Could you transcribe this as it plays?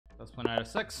Let's play knight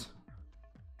f6.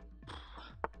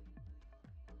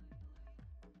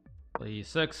 Play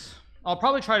e6. I'll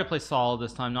probably try to play solid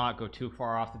this time, not go too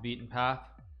far off the beaten path.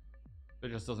 It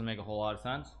just doesn't make a whole lot of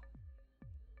sense.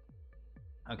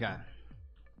 Okay,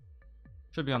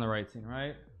 should be on the right scene,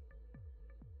 right?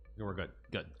 Yeah, we're good.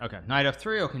 Good. Okay, knight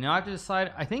f3. Okay, now I have to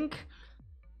decide. I think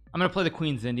I'm gonna play the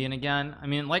Queen's Indian again. I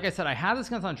mean, like I said, I have this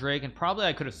against on Drake, and probably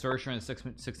I could have searched her in a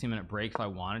 16-minute break if I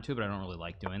wanted to, but I don't really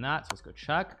like doing that. So let's go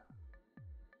check.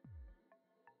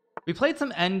 We played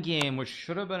some endgame, which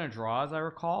should have been a draw, as I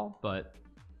recall, but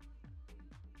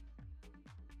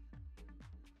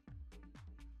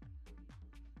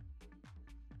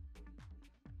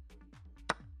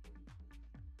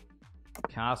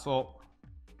castle.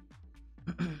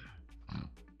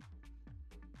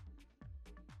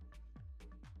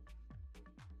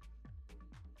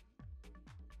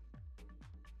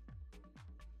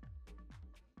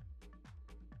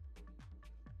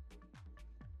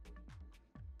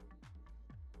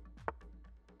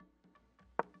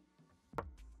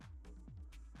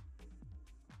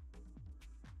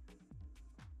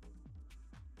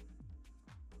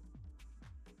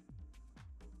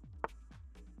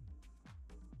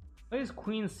 Plays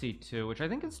queen c2, which I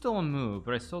think is still a move,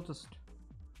 but I still just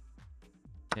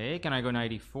take, and I go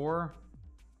knight e4.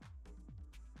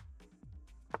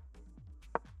 I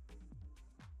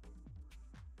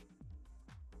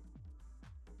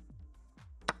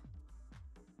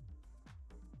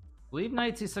believe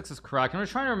knight c6 is correct. I'm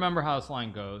just trying to remember how this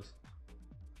line goes.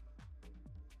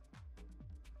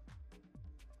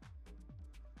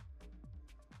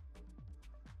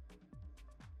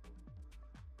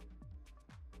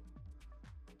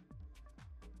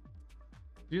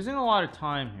 Using a lot of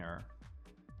time here.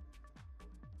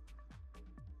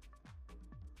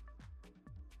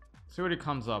 See what he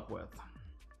comes up with.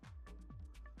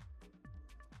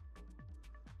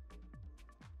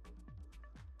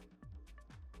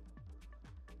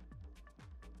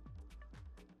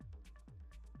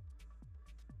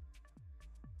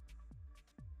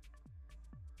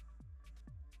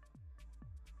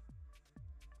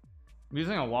 I'm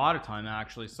using a lot of time,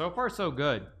 actually. So far so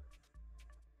good.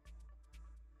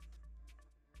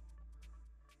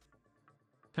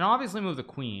 Can obviously move the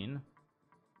queen.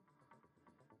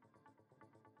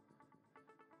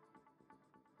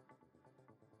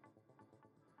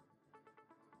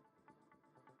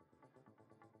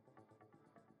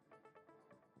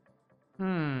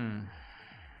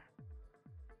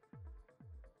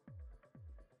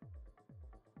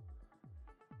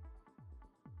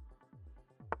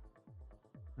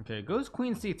 Okay, goes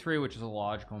queen c3, which is a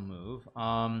logical move.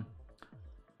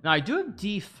 Now I do have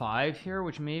d5 here,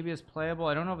 which maybe is playable.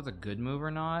 I don't know if it's a good move or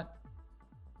not.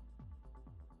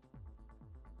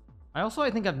 I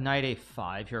think I have knight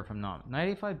a5 here if I'm not.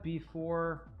 Knight a5,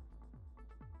 b4,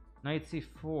 knight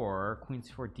c4, queen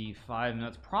c4, d5, and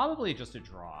that's probably just a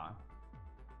draw.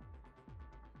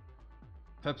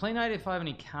 If I play knight a5 and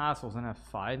he castles, then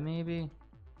f5 maybe.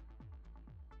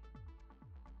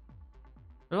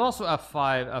 There's also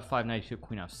f5, knight 2,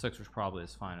 queen f6, which probably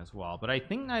is fine as well. But I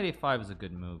think knight a5 is a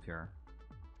good move here.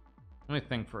 Let me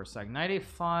think for a sec. Knight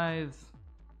a5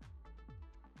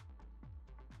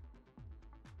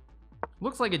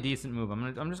 looks like a decent move.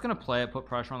 I'm just gonna play it, put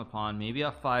pressure on the pawn. Maybe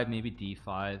f5, maybe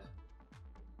d5.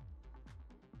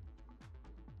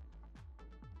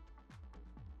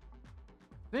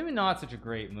 Maybe not such a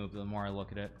great move the more I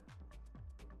look at it.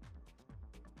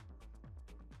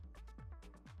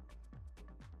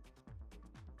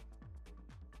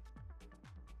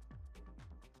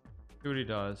 See what he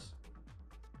does.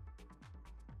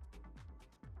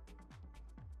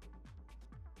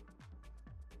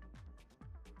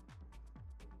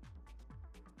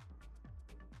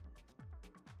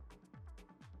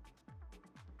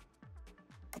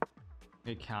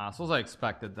 Okay, castles. I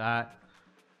expected that.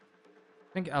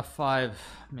 I think f5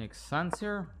 makes sense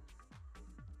here.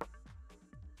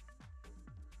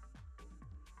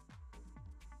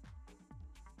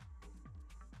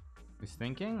 He's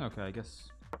thinking. Okay, I guess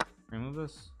remove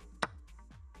this.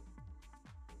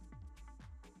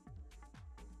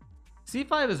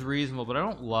 c5 is reasonable, but I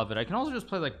don't love it. I can also just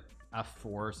play like f4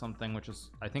 or something, which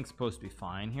is I think supposed to be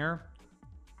fine here.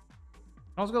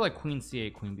 I can also go like queen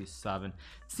c8, queen b7.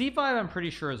 c5 I'm pretty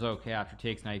sure is okay after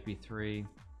takes knight b3.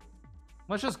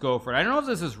 Let's just go for it. I don't know if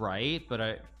this is right, but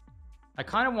I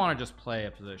kind of want to just play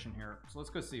a position here, so let's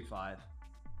go c5.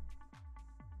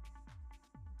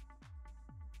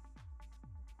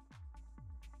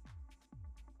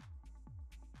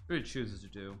 What he chooses to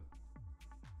do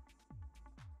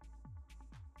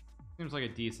seems like a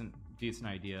decent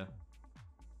idea.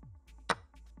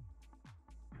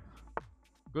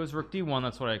 Goes rook d1.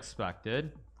 That's what I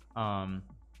expected. Queen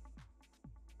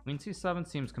c7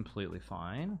 seems completely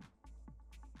fine.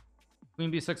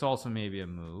 Queen b6 also maybe a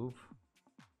move.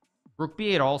 Rook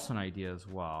b8 also an idea as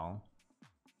well.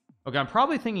 Okay, I'm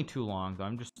probably thinking too long though.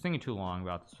 I'm just thinking too long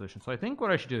about this position. So I think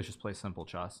what I should do is just play simple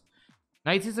chess.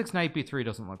 Knight c6, knight b3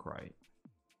 doesn't look right.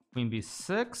 Queen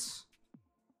b6,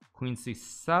 queen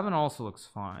c7 also looks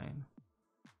fine.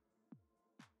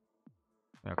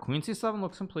 Yeah, queen c7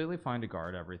 looks completely fine to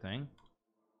guard everything.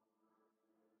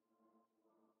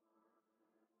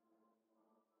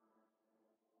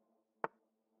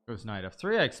 Goes knight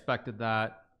f3. I expected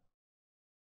that.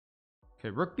 Okay,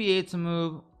 rook b8's a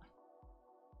move.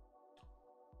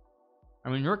 I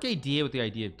mean, rook a d8 with the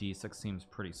idea of d6 seems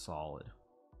pretty solid.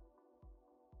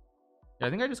 Yeah, I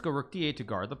think I just go rook d8 to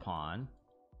guard the pawn.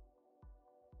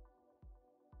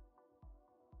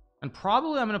 And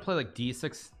probably I'm going to play like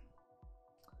d6,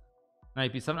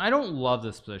 knight b7. I don't love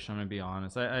this position, I'm going to be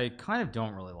honest. I kind of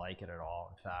don't really like it at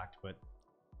all, in fact, but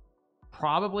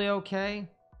probably okay.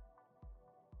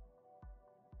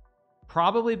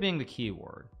 Probably being the key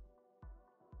word.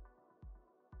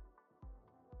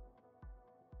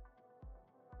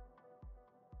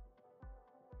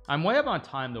 I'm way up on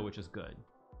time though, which is good.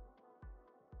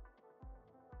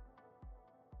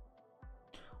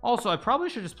 Also, I probably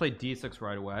should just play d6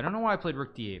 right away. I don't know why I played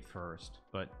rook d8 first,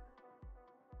 but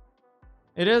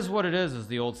it is what it is, as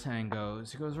the old saying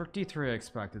goes. He goes rook d3. I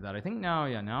expected that. I think now,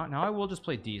 yeah, now I will just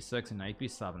play d6 and knight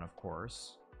b7, of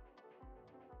course.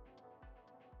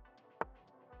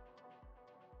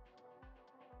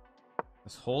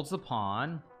 This holds the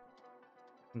pawn.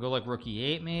 Go like rook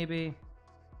e8 maybe.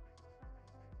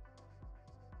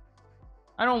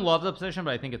 I don't love the position,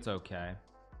 but I think it's okay.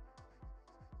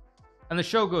 And the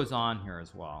show goes on here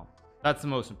as well. That's the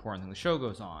most important thing. The show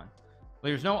goes on.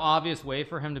 There's no obvious way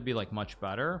for him to be like much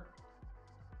better.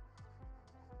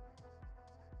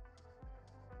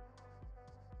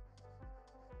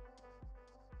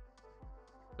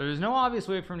 There's no obvious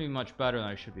way for him to be much better, then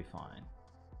I should be fine.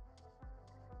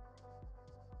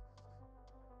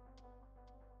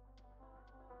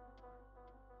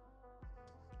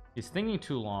 He's thinking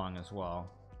too long as well.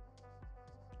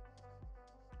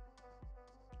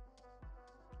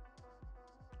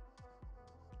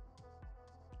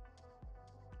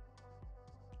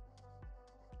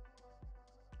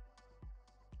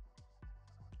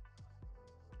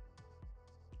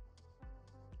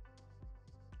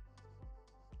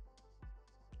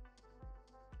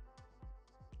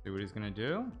 See what he's gonna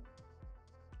do.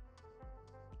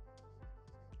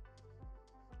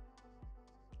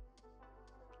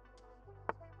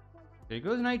 He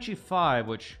goes knight g5,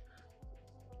 which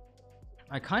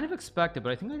I kind of expected,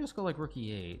 but I think I just go like rook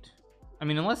e8. I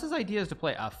mean, unless his idea is to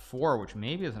play f4, which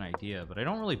maybe is an idea, but I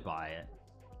don't really buy it.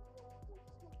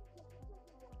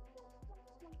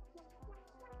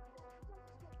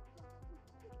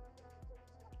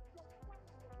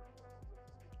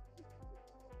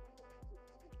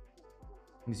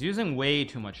 He's using way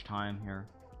too much time here.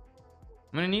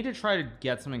 I'm gonna need to try to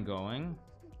get something going.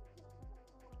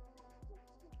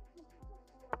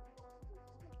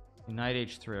 Knight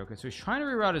h3. Okay, so he's trying to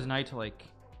reroute his knight to like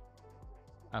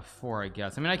f4, I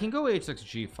guess. I mean, I can go h6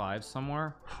 g5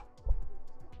 somewhere.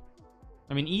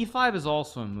 I mean, e5 is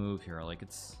also a move here. Like,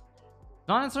 it's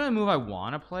not necessarily a move I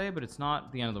want to play, but it's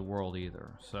not the end of the world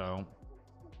either. So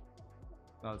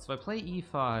if I play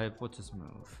e5, what's his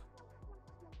move?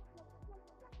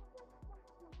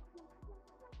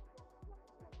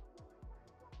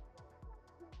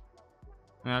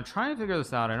 I mean, I'm trying to figure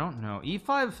this out. I don't know.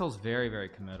 e5 feels very, very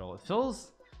committal. It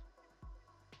feels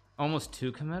almost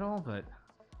too committal, but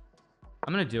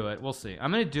I'm gonna do it. We'll see. I'm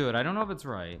gonna do it. I don't know if it's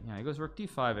right. Yeah, he goes rook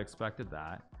d5. I expected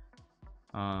that.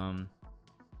 The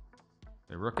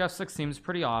rook f6 seems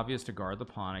pretty obvious to guard the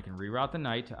pawn. I can reroute the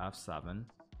knight to f7,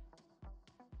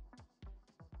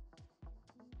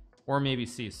 or maybe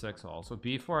c6 also.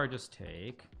 b4 I just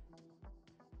take.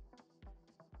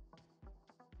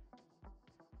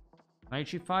 Knight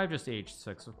g5, just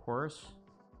h6, of course.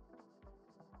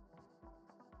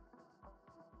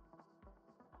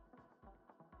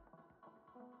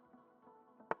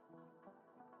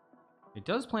 It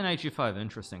does play knight g5.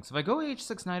 Interesting. So if I go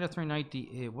h6, knight f3, knight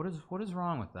d8, what is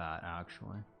wrong with that,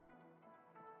 actually?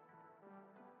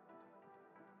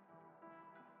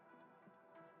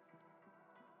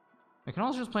 I can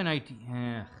also just play knight d.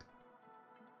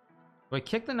 Do I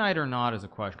kick the knight or not is a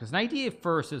question, because knight d8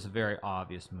 first is a very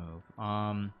obvious move.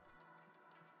 I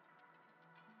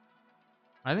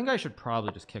think I should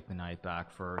probably just kick the knight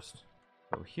back first.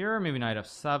 So here, maybe knight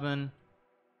f7.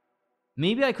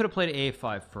 Maybe I could have played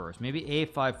a5 first. Maybe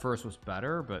a5 first was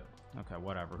better, but okay,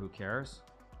 whatever, who cares.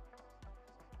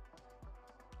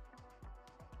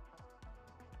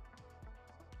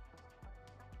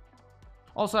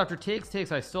 Also, after takes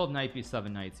I still have knight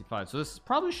b7, knight c5, so this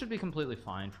probably should be completely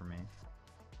fine for me.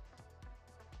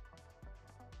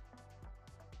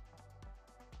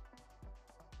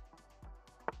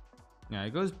 Yeah,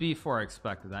 it goes b4. I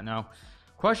expected that. Now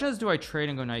question is, do I trade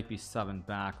and go knight b7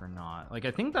 back or not? Like,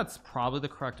 I think that's probably the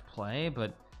correct play,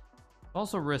 but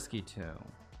also risky too.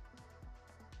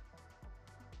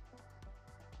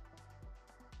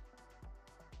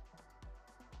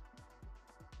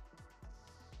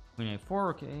 Queen a4,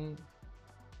 rook a8.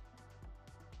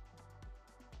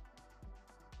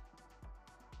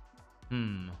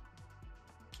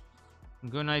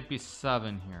 Go knight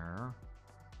b7 here.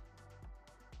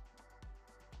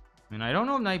 I mean, I don't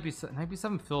know if knight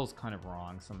b7 feels kind of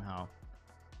wrong somehow.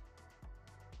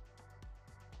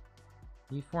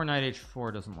 e4, knight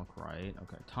h4 doesn't look right.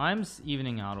 Okay, time's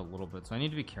evening out a little bit, so I need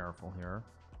to be careful here.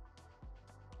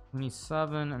 Queen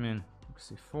e7, I mean,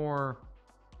 c4.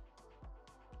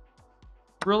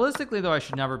 Realistically though, I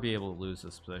should never be able to lose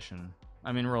this position.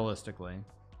 I mean, realistically.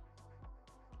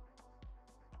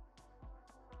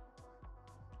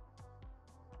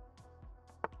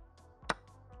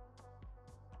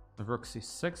 The rook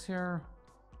c6 here.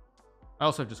 I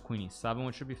also have just queen e7,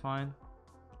 which should be fine.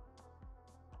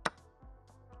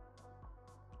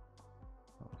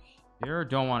 Here,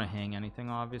 don't want to hang anything,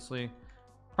 obviously.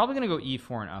 Probably gonna go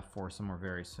e4 and f4 somewhere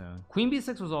very soon. Queen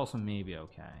b6 was also maybe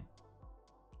okay.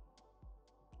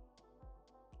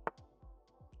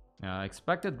 Yeah, I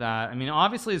expected that. I mean,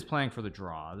 obviously he's playing for the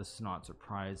draw. This is not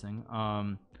surprising.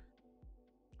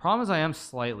 Problem is I am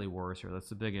slightly worse here. That's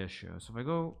the big issue. So if I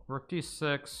go rook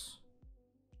d6,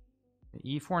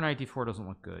 e4 knight d4 doesn't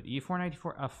look good. e4 knight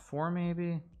d4, f4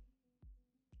 maybe.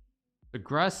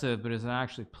 Aggressive, but is it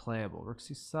actually playable? Rook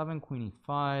c7, queen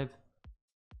e5,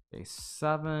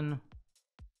 a7.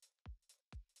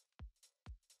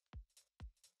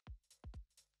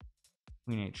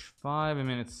 Queen h5. I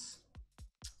mean, it's,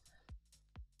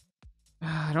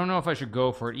 I don't know if I should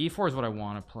go for it. e4 is what I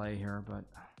want to play here, but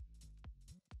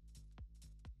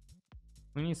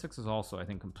queen e6 is also, I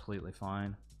think, completely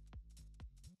fine.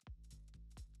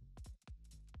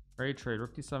 Great trade.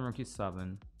 Rook d7, rook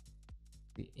e7.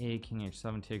 The a, king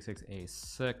h7, takes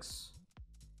a6.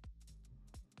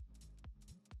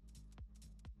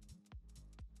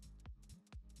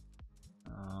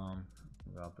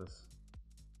 About this.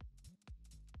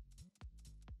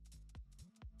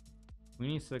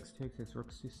 Queen e6, takes a6,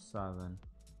 rook c7.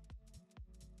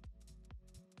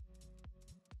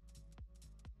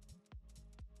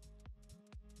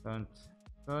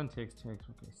 Seven takes rook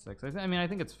a6. I mean, I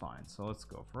think it's fine, so let's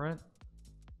go for it.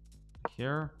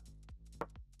 Here,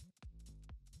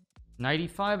 knight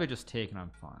e5, I just take and I'm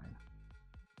fine.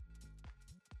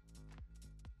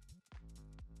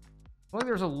 I think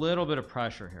there's a little bit of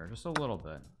pressure here, just a little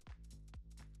bit.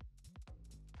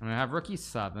 I'm gonna have rook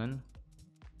e7.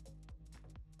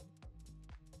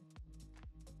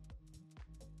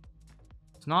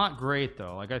 It's not great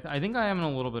though. Like, I think I am in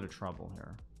a little bit of trouble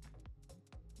here.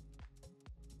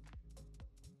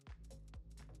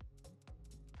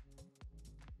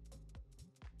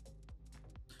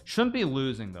 Shouldn't be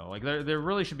losing though. Like, there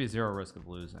really should be zero risk of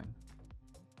losing.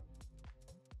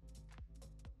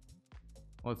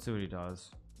 Let's see what he does.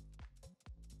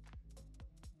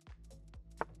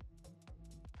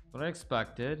 What I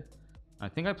expected. I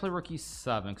think I play rook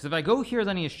e7, because if I go here,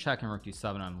 then he is checking rook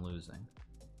d7. I'm losing.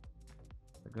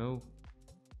 If I go,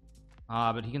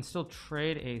 but he can still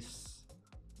trade a.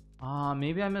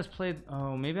 Maybe I misplayed.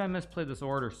 Oh, maybe I misplayed this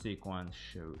order sequence.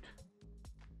 Shoot.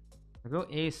 I go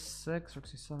a6, rook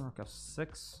c7, rook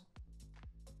f6.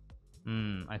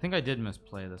 I think I did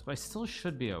misplay this, but I still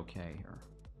should be okay here.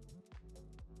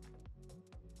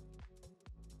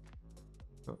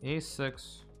 Go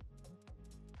a6.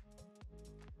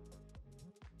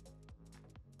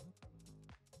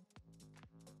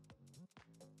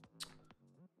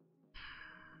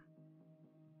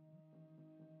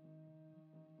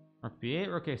 Rook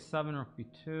b8, rook a7, rook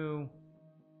b2,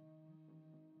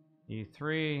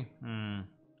 e3.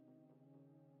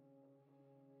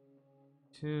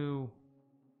 2.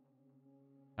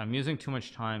 I'm using too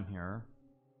much time here.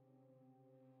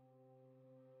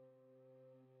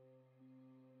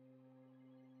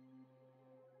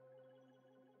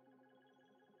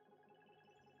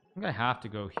 I think I have to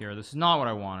go here. This is not what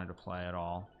I wanted to play at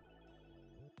all.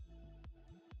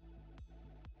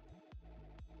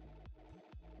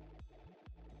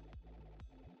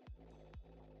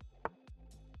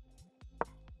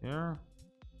 Here.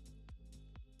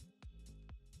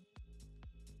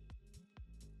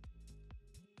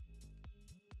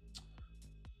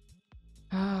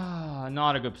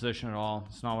 Not a good position at all.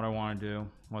 It's not what I want to do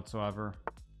whatsoever.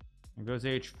 It goes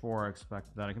h4. I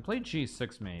expect that. I can play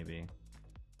g6 maybe.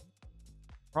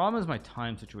 Problem is my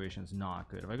time situation is not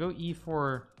good. If I go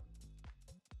e4,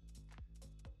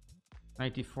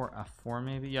 knight d4, f4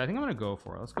 maybe. Yeah, I think I'm gonna go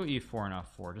for it. Let's go e4 and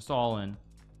f4, just all in.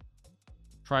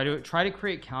 Try to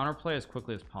create counterplay as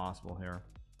quickly as possible here.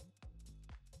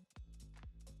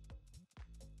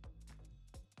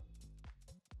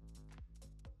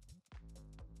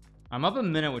 I'm up a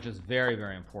minute, which is very,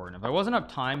 very important. If I wasn't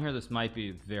up time here, this might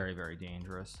be very, very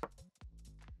dangerous.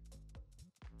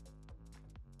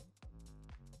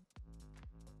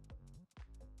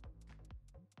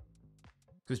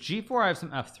 Because g4 I have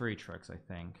some f3 tricks, I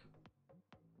think.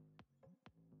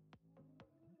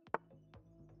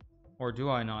 Or do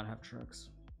I not have tricks?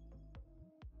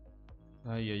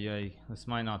 Yeah, this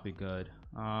might not be good.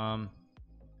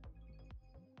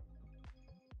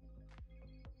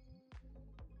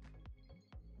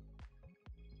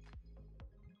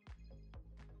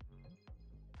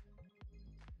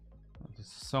 This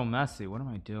is so messy. What am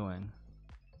I doing?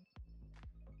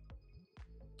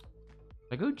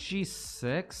 I go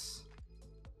g6.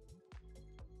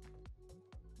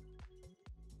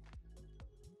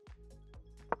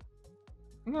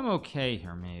 I think I'm okay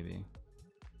here, maybe.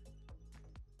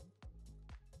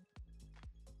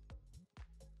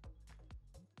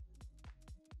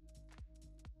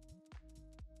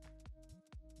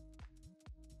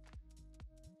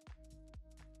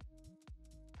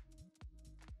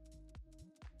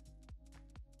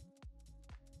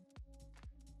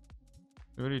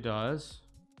 See what he does.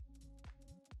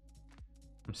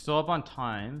 I'm still up on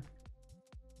time.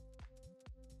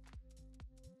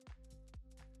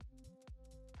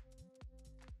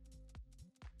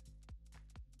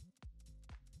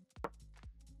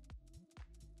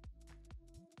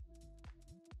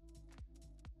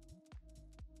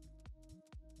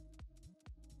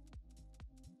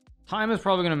 Time is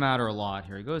probably going to matter a lot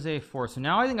here. He goes a4. So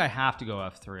now I think I have to go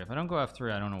f3. If I don't go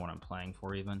f3, I don't know what I'm playing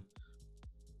for even.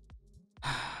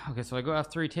 Okay, so I go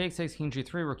f3, takes king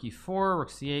g3, rook e4, rook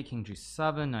c8, king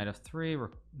g7, knight f3,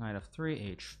 knight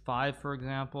f3, h5 for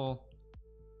example,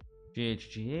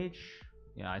 gh.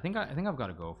 Yeah, I think I've got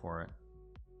to go for it.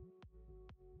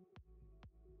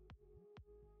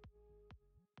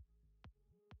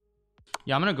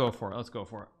 Yeah, I'm gonna go for it. Let's go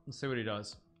for it. Let's see what he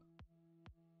does.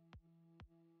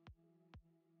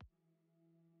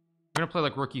 I'm gonna play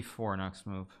like rook e4 next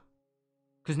move,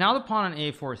 because now the pawn on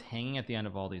a4 is hanging at the end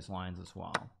of all these lines as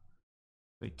well.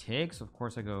 So he takes. Of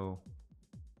course I go.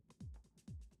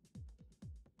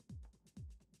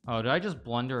 Oh, did I just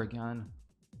blunder again?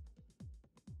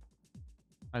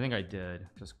 I think I did.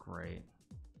 Just great.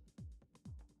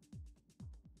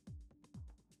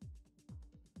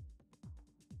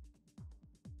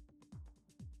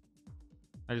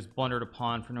 I just blundered a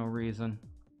pawn for no reason.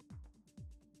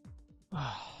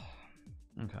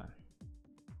 Okay.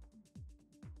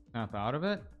 Snap out of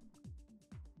it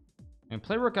and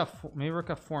play rook f4, maybe rook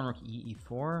f4 and rook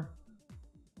e4.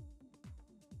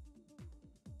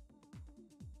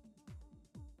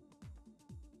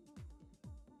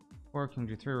 Or king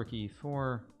g3, rook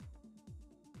e4.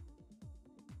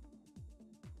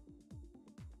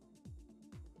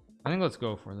 I think let's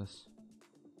go for this.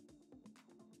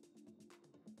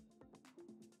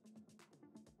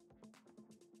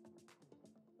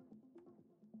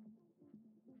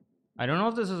 I don't know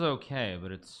if this is okay,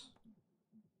 but it's,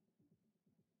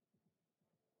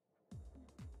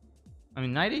 I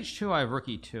mean, knight h2, I have rook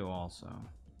e2 also.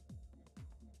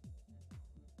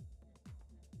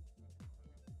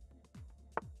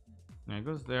 And it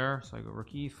goes there, so I go rook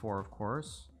e4, of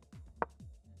course.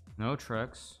 No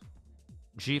tricks.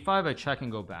 g5, I check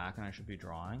and go back, and I should be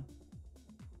drawing.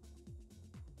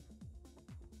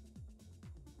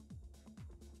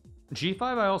 g5,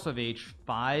 I also have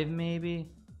h5 maybe.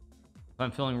 I'm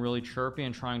feeling really chirpy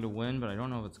and trying to win, but I don't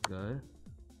know if it's good.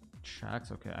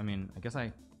 Checks. Okay, I mean, I guess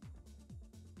I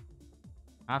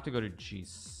have to go to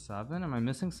g7. Am I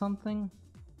missing something?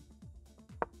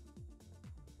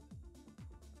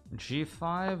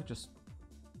 g5, just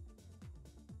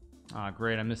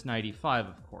great. I missed knight e5,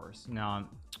 of course. Now I'm,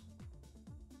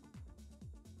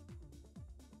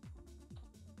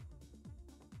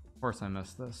 of course I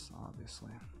missed this, obviously.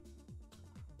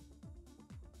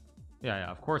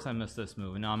 Yeah, of course I missed this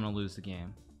move, and now I'm gonna lose the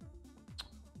game.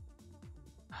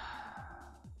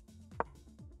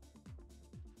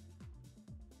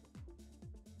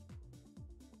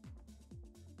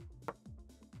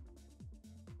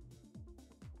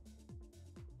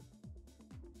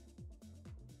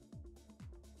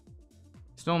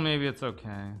 Still, maybe it's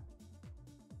okay.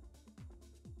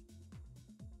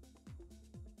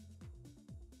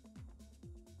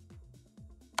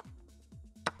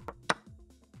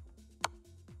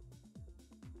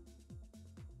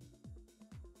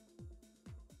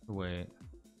 Wait.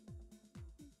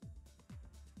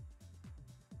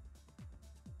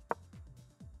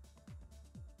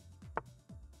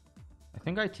 I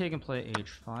think I take and play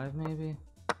h5 maybe.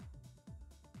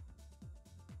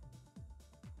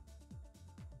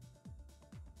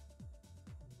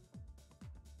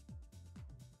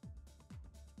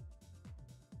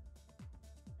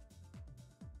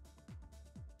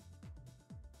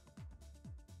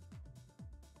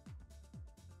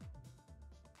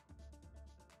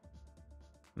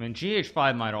 I mean,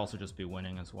 GH5 might also just be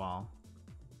winning as well.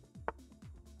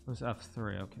 It was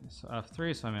F3. Okay, so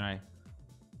F3. So I mean, I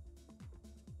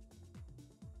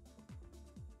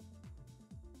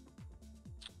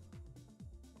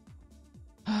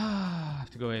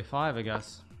have to go A5, I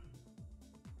guess.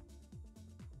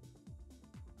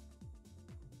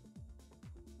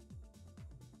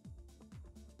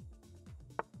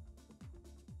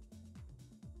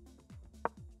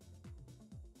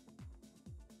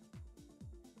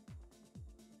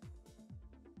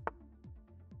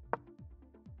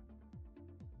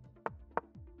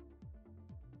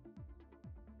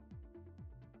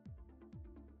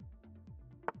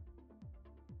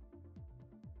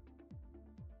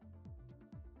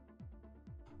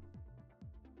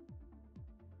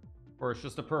 Or it's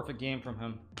just a perfect game from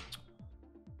him.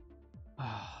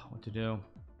 What to do?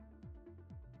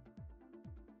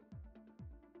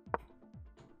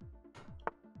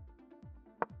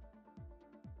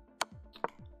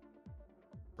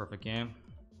 Perfect game.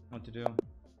 What to do?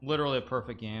 Literally a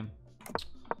perfect game.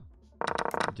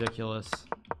 Ridiculous.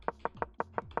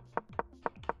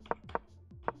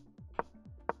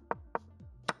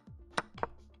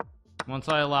 Once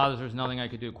I allow this, there's nothing I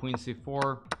could do. Queen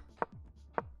c4.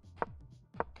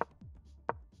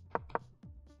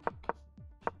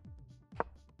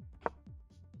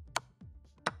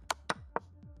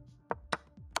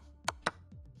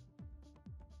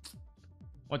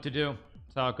 What to do?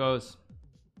 That's how it goes.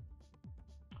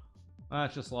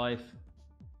 That's just life.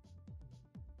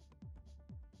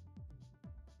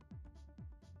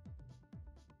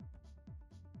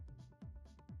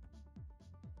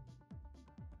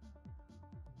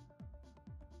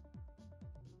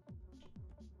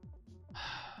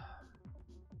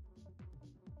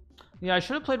 Yeah, I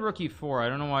should have played rook e4. I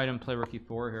don't know why I didn't play rook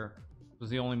e4 here. It was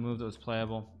the only move that was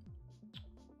playable.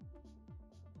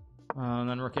 And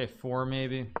then rook a4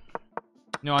 maybe.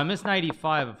 No, I missed knight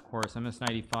e5, of course. I missed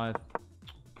knight e5.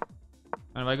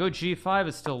 And if I go g5,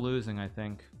 it's still losing, I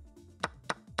think.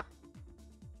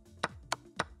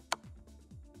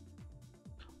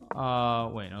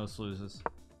 Wait, no, this loses.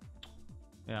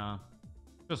 Yeah,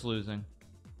 just losing.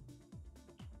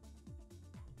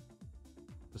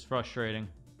 It's frustrating.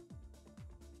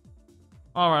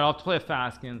 All right, I'll play a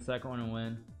fast game, second one, and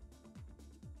win.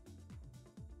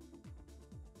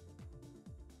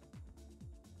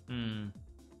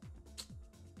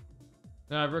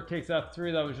 Yeah, rook takes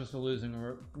f3. That was just a losing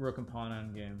rook and pawn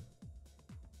endgame.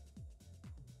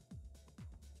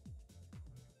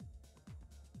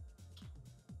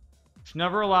 Should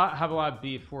never have allowed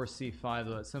b4 c5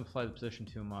 though. It simplified the position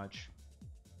too much.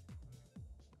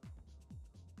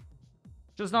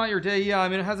 Just not your day. Yeah, I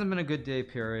mean, it hasn't been a good day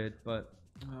period, but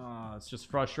it's just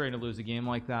frustrating to lose a game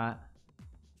like that.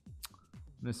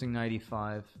 Missing knight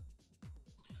e5.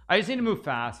 I just need to move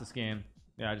fast this game.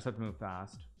 Yeah, I just have to move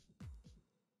fast.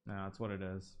 No, that's what it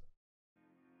is.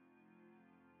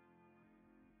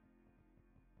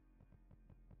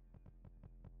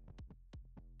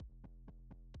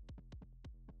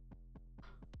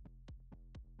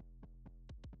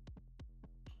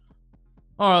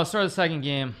 All right, let's start the second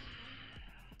game.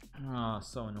 Oh,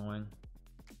 so annoying.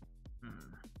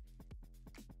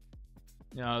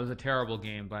 Yeah, it was a terrible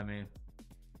game by me.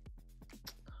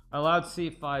 I allowed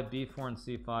c5, b4, and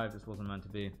c5. Just wasn't meant to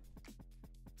be.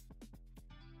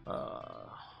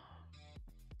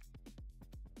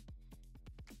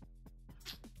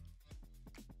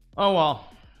 Oh well,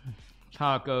 that's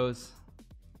how it goes.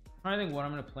 I'm trying to think what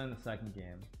I'm going to play in the second game.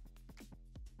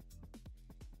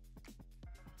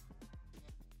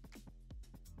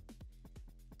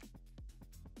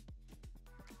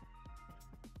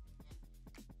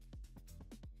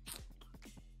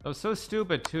 That was so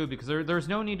stupid too, because there's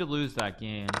no need to lose that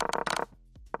game.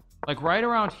 Like right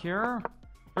around here,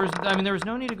 I mean there was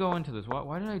no need to go into this.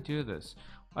 Why did I do this?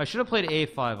 I should have played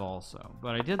a5 also,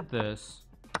 but I did this.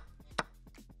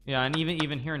 Yeah, and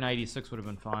even here knight e6 would have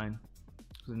been fine.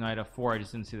 Because knight f4, I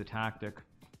just didn't see the tactic.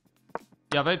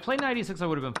 Yeah, if I played knight e6, I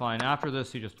would have been fine. After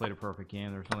this, he just played a perfect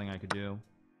game. There's nothing I could do.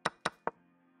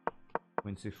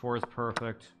 Queen c4 is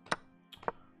perfect.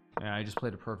 Yeah, I just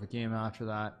played a perfect game after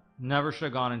that. Never should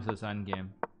have gone into this end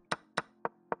game.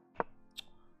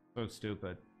 So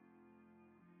stupid.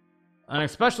 And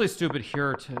especially stupid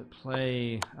here to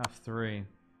play f3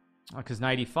 because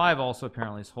knight e5 also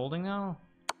apparently is holding now.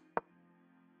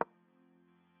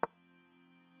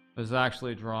 There's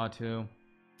actually a draw too.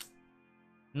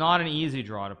 Not an easy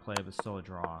draw to play, but still a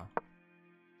draw.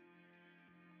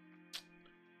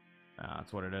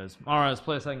 That's what it is. All right, let's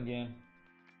play a second game.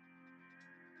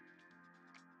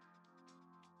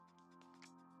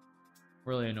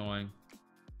 Really annoying.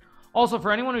 Also,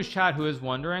 for anyone who's chat who is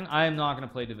wondering, I am not going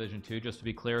to play Division 2, just to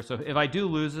be clear. So if I do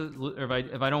lose it, or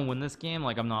if I don't win this game,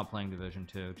 like, I'm not playing Division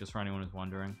 2, just for anyone who's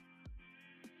wondering.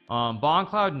 Bond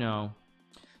Cloud, no.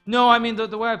 No, I mean,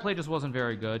 the way I played just wasn't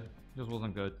very good. Just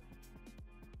wasn't good.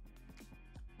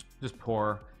 Just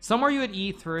poor. Somewhere you had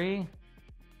E3.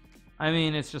 I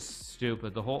mean, it's just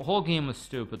stupid. The whole game was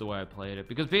stupid the way I played it.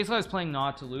 Because basically I was playing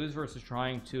not to lose versus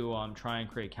trying to try and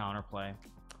create counterplay.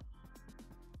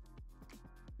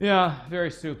 Yeah,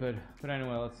 very stupid. But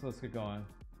anyway, let's get going.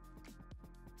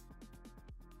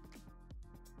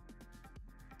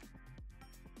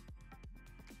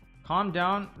 Calm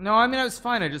down. No, I mean, I was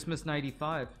fine. I just missed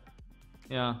 95.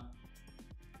 Yeah.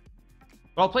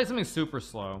 But I'll play something super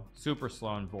slow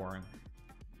and boring.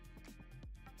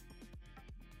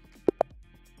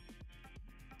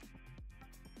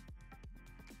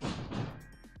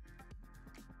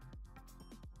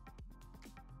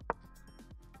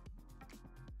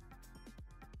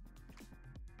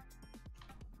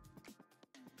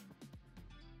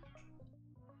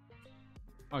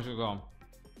 I should go.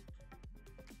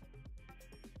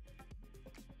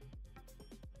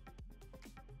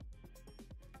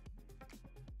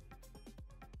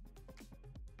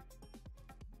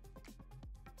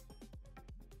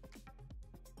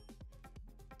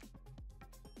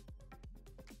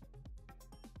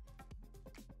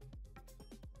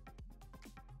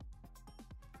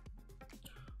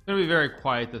 It's gonna be very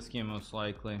quiet this game, most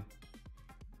likely.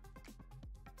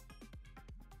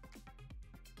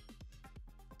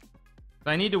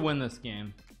 I need to win this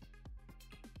game.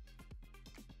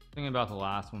 Thinking about the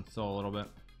last one still a little bit.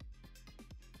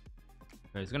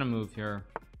 Okay, he's gonna move here.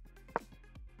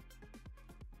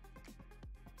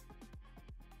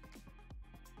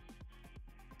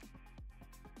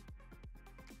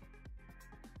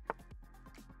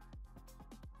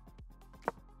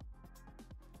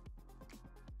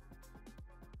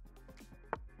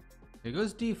 It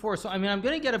goes d4, so I mean I'm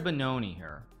gonna get a Benoni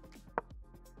here,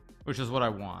 which is what I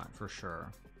want for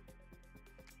sure.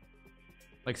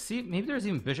 Like, see, maybe there's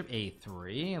even bishop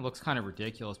a3. It looks kind of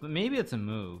ridiculous, but maybe it's a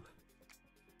move.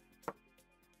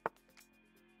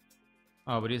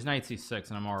 Oh, but he's knight c6,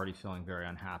 and I'm already feeling very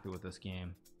unhappy with this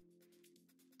game.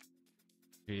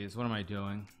 Jeez, what am I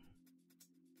doing?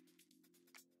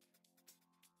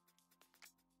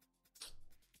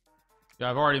 Yeah,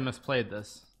 I've already misplayed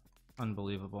this.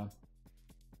 Unbelievable.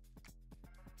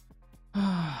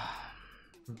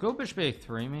 Go bishop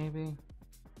a3 maybe.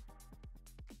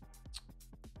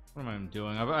 What am I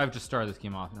doing? I've just started this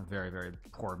game off in a very, very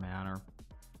poor manner.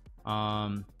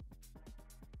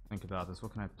 Think about this.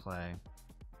 What can I play?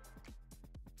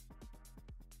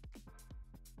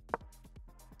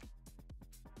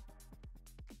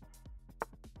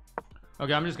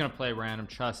 Okay, I'm just gonna play random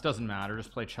chess. Doesn't matter.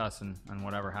 Just play chess and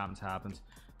whatever happens happens.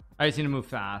 I just need to move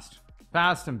fast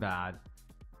and bad.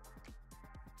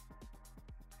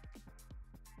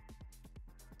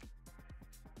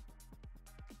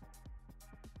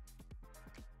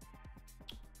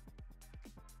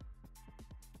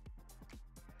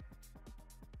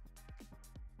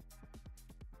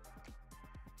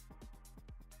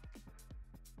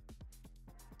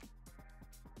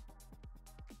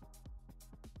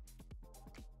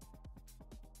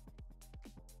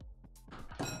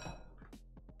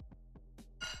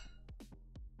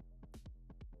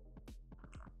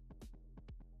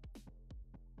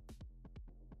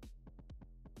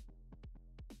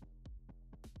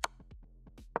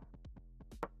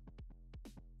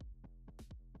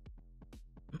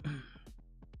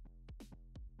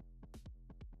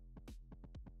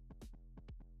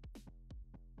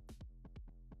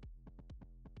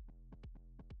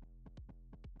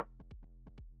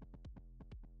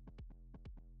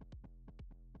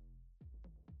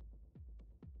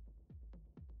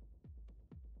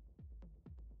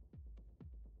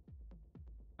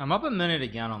 I'm up a minute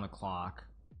again on the clock.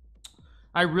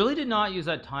 I really did not use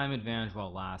that time advantage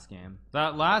well last game.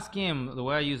 That last game, the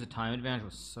way I used the time advantage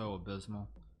was so abysmal.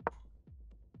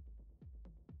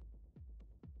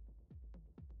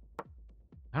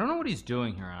 I don't know what he's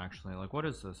doing here actually. Like, what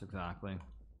is this exactly?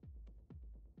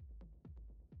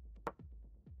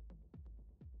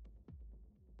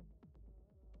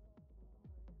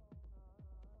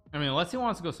 mean, unless he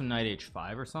wants to go some knight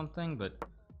h5 or something, but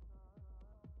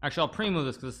actually I'll pre-move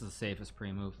this because this is the safest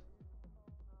pre-move.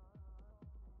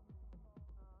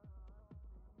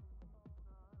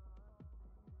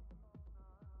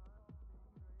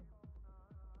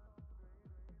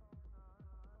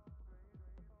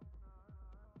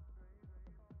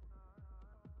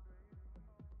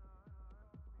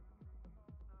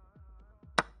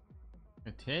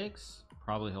 It takes,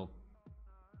 probably he'll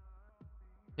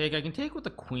take. I can take with the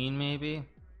queen, maybe.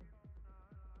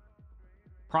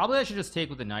 Probably I should just take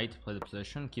with the knight to play the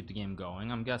position, keep the game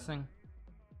going, I'm guessing.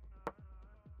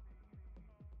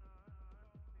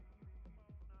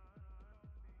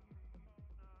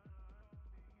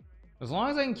 As long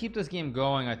as I can keep this game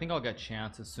going, I think I'll get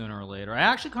chances sooner or later. I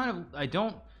actually I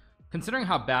don't, considering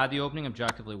how bad the opening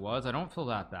objectively was, I don't feel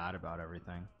that bad about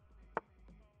everything.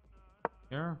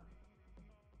 Here.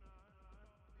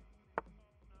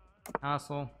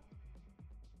 Castle.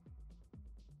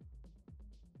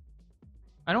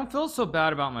 I don't feel so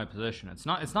bad about my position. It's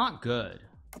not good,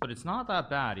 but it's not that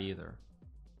bad either.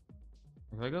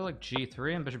 If I go like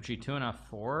g3 and bishop g2 and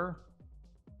f4,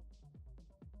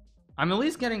 I'm at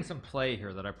least getting some play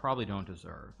here that I probably don't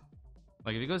deserve.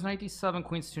 Like if he goes knight d7,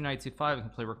 queen c2, knight c5, I can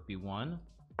play rook b1.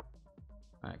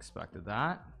 I expected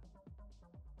that.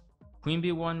 Queen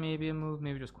b1 maybe a move,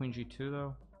 maybe just queen g2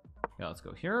 though. Yeah, let's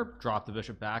go here, drop the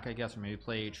bishop back, I guess, or maybe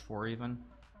play h4 even.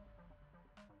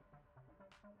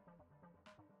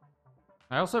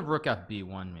 I also have rook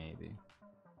fb1 maybe.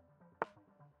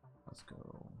 Let's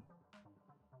go.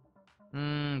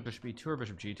 Bishop b2 or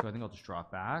bishop g2. I think I'll just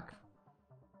drop back.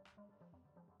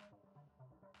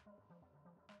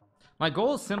 My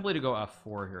goal is simply to go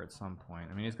f4 here at some point.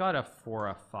 I mean, he's got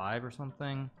f4, f5 or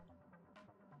something.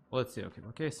 Well, let's see. Okay,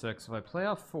 rook a6. If I play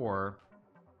f4,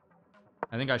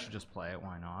 I think I should just play it.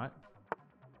 Why not?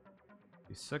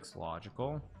 b6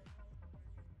 logical.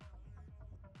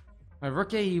 My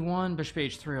rook e1, bishop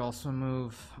h3 also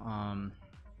move.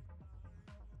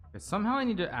 Okay, somehow I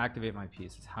need to activate my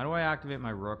pieces. How do I activate my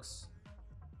rooks?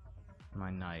 My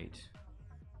knight.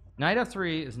 Knight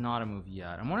f3 is not a move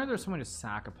yet. I'm wondering if there's some way to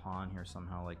sack a pawn here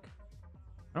somehow. Like,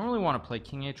 I don't really want to play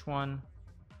king h1,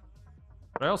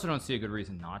 but I also don't see a good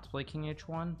reason not to play king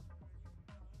h1.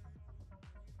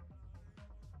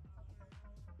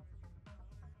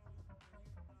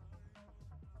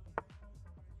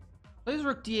 Plays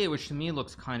rook d8, which to me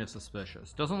looks kind of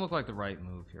suspicious. Doesn't look like the right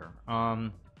move here.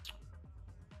 I'll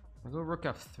go rook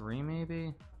f3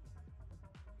 maybe.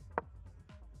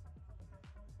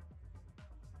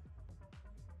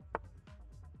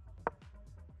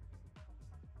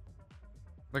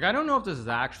 Like, I don't know if this is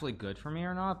actually good for me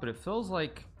or not, but it feels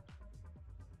like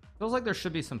there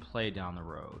should be some play down the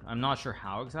road. I'm not sure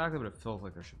how exactly, but it feels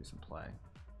like there should be some play.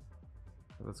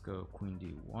 So let's go queen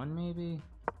d1 maybe.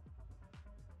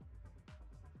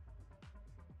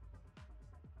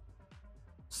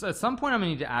 So at some point I'm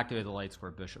gonna need to activate the light square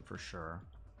bishop for sure,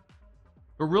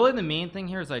 but really the main thing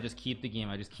here is I just keep the game,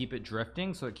 I just keep it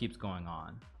drifting so it keeps going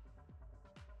on.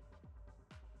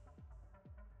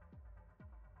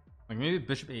 Like maybe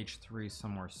bishop h3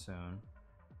 somewhere soon.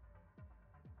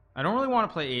 I don't really want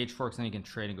to play h4 because then you can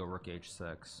trade and go rook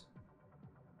h6.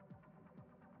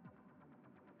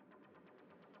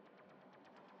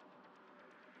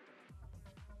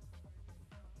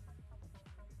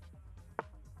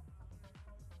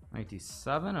 Knight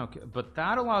d7, okay, but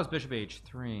that allows bishop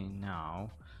h3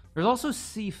 now. There's also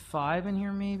c5 in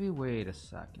here maybe. Wait a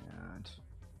second.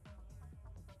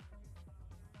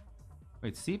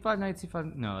 Wait, c5, knight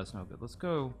c5. No, that's no good. Let's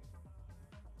go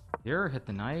here, hit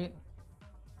the knight.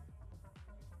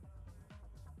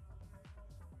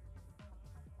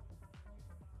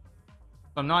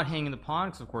 I'm not hanging the pawn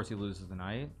because of course he loses the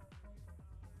knight.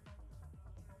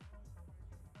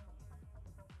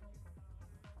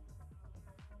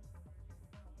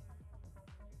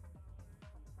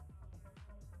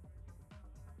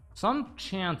 Some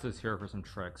chances here for some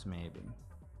tricks maybe.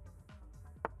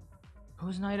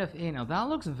 Who's knight f8? Now that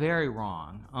looks very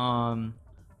wrong.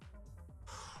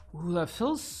 Ooh, that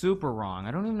feels super wrong.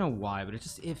 I don't even know why, but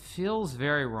it feels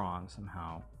very wrong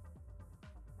somehow.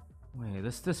 Wait,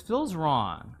 this feels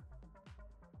wrong.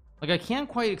 Like I can't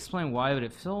quite explain why, but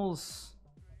it feels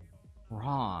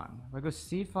wrong. If I go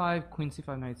c5, queen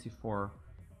c5, knight c4.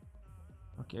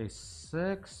 Okay,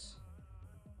 6.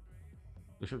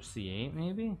 Bishop c8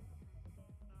 maybe.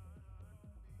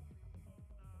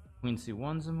 Queen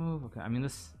c1's a move. Okay, I mean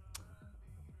this.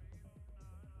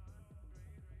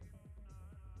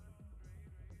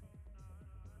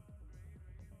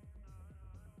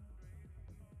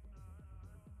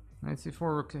 Knight c4,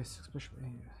 rook a6, bishop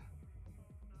a8.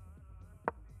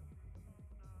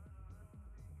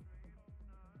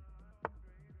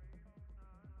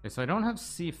 so I don't have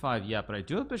c5 yet, but I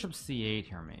do have bishop c8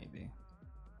 here maybe.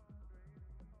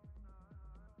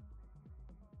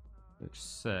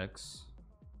 h6.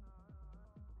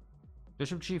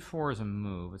 Bishop g4 is a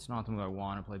move. It's not the move I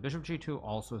want to play. Bishop g2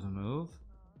 also is a move.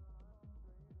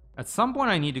 At some point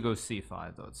I need to go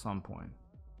c5 though. At some point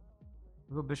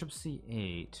we'll go bishop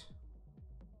c8.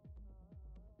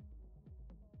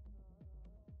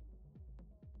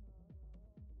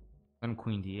 Then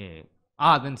queen d8.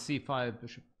 Ah, then c5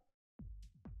 bishop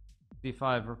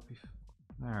c5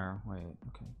 there. Wait,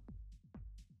 okay.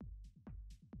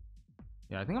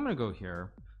 Yeah, I think I'm gonna go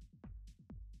here.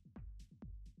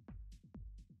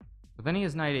 But then he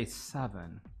has knight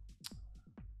a7.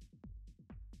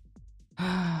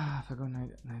 If I go knight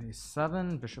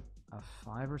a7, bishop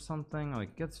f5 or something, like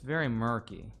it gets very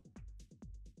murky.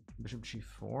 Bishop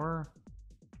g4.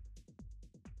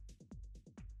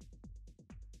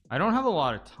 I don't have a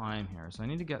lot of time here, so I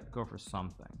need to go for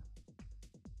something.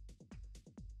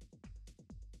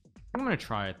 I'm gonna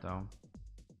try it though.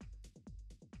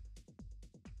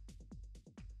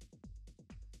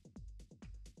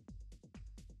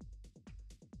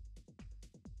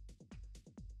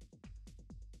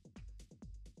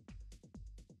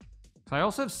 So I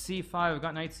also have c5. I've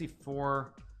got knight c4.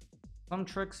 Some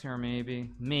tricks here,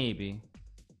 maybe.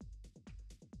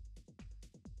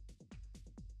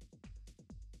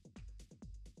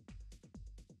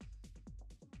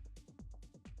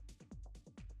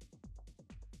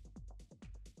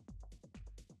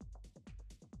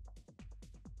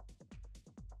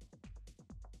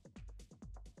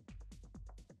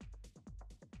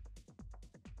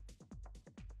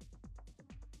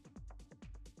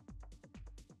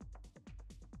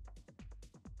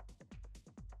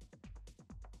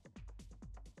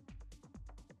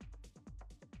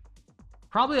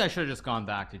 Probably I should have just gone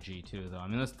back to g2 though. I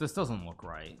mean, this doesn't look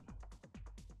right.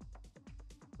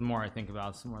 The more I think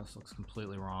about it, the more this looks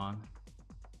completely wrong.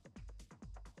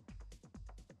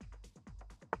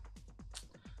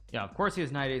 Yeah, of course he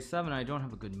has knight a7. I don't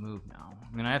have a good move now.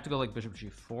 I mean, I have to go like bishop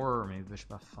g4 or maybe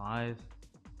bishop f5.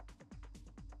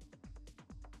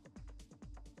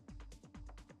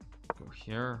 Go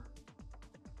here.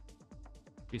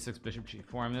 b6 bishop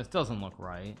g4. I mean, this doesn't look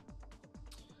right.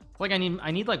 Like I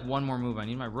need like one more move. I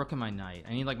need my rook and my knight.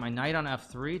 I need like my knight on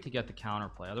f3 to get the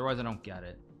counterplay. Otherwise I don't get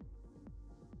it.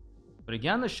 But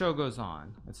again, the show goes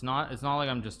on. It's not like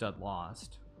I'm just dead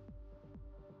lost.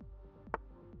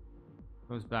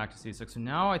 Goes back to c6. So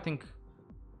now I think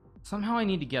somehow I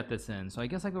need to get this in. So I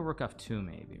guess I go rook f2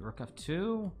 maybe. Rook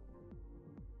f2.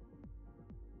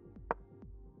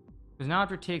 Because now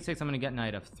after take 6 I'm going to get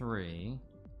knight f3.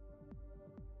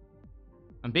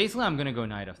 And basically I'm gonna go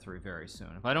knight f3 very soon.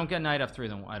 If I don't get knight f3,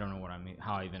 then I don't know what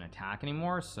how I even attack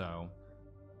anymore. So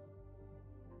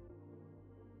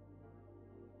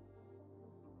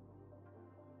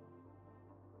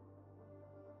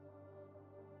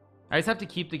I just have to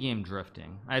keep the game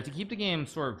drifting. I have to keep the game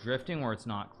sort of drifting where it's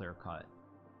not clear cut.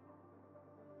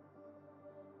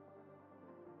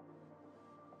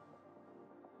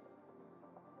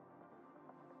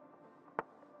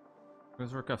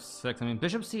 Goes rook f6. I mean,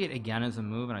 bishop c8 again is a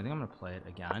move, and I think I'm gonna play it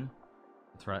again.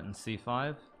 Threaten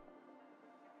c5.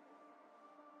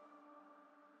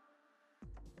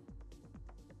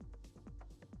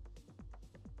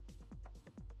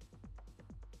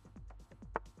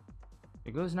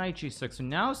 It goes knight g6. So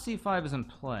now c5 is in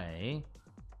play.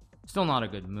 Still not a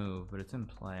good move, but it's in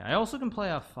play. I also can play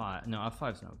f5. No,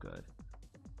 f5 is no good.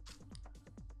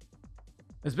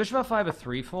 Is bishop f5 a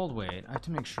threefold? Wait, I have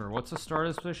to make sure. What's the start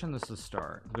of this position? This is the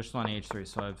start. The bishop's on h3,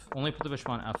 so I've only put the bishop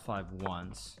on f5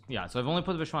 once. Yeah, so I've only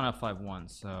put the bishop on f5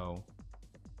 once, so...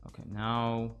 Okay,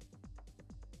 now...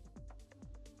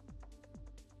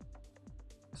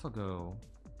 I guess I'll go...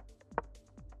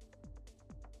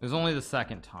 There's only the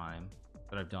second time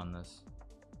that I've done this.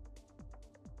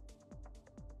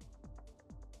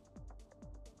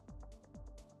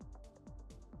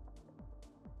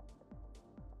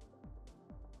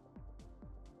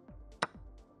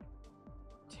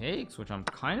 Takes, which I'm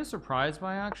kind of surprised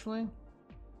by, actually.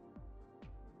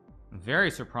 I'm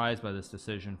very surprised by this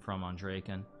decision from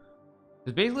Andreykin,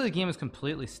 because basically the game is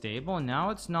completely stable and now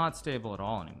it's not stable at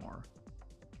all anymore.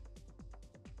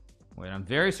 Wait, I'm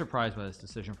very surprised by this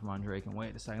decision from Andreykin.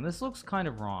 Wait a second, this looks kind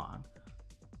of wrong.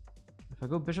 If I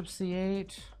go bishop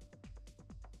c8,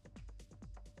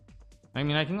 I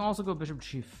mean, I can also go bishop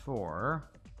g4.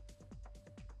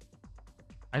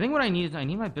 I think what I need is I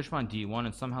need my bishop on d1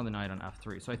 and somehow the knight on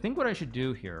f3. So I think what I should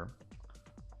do here,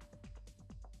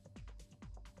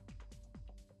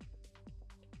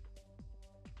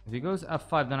 if he goes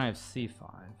f5, then I have c5.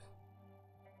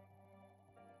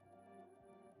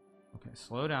 Okay,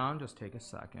 slow down, just take a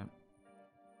second.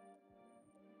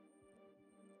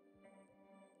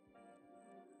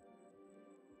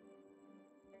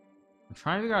 I'm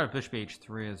trying to figure out if bishop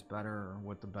h3 is better or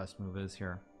what the best move is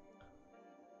here.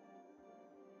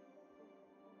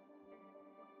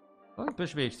 I feel like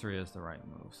bishop h3 is the right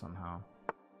move somehow.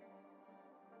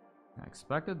 I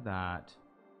expected that.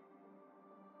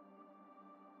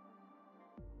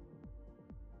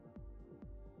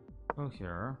 Go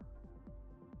here.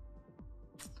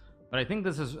 But I think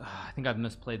this is, I think I've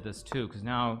misplayed this too, because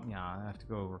now, yeah, I have to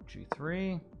go rook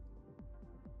g3.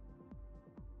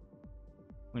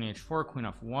 Queen h4, queen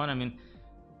f1. I mean,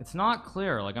 it's not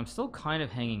clear. Like, I'm still kind of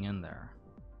hanging in there.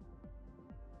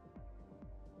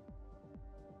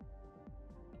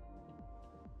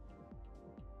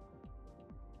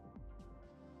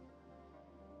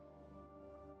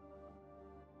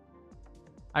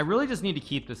 I really just need to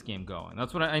keep this game going.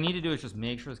 That's what I need to do, is just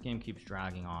make sure this game keeps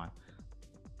dragging on.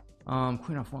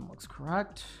 Queen f1 looks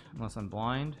correct, unless I'm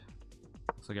blind.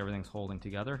 Looks like everything's holding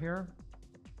together here.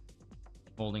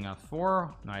 Holding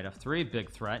f4, knight f3,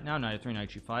 big threat now. Knight f3, knight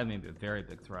g5, maybe a very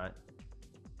big threat.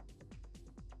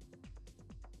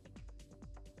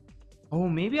 Oh,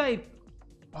 maybe I...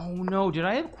 Oh no, did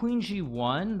I have queen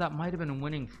g1? That might have been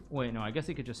winning. Wait, no, I guess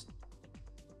he could just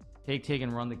take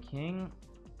and run the king.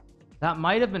 That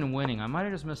might have been winning. I might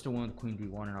have just missed a win with queen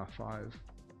b1 and f5.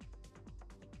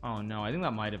 Oh no, I think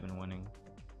that might have been winning.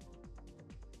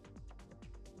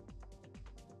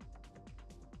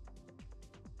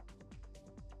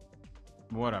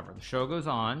 Whatever, the show goes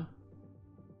on.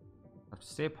 I have to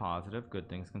stay positive. Good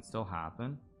things can still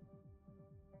happen.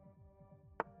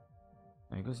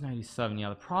 There he goes, 97. Yeah,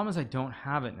 the problem is I don't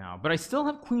have it now, but I still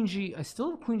have queen g. I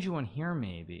still have queen g1 here.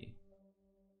 Maybe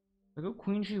I go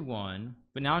queen g1,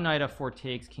 but now knight f4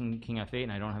 takes, king f8,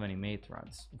 and I don't have any mate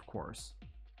threats, of course.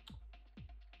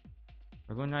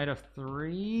 I go knight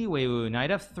f3. Wait, knight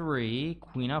f3,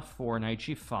 queen f4, knight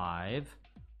g5.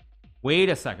 Wait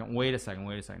a second. Knight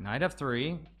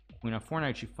f3, queen f4,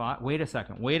 knight g5. Wait a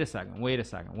second. Knight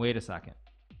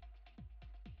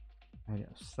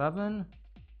f7.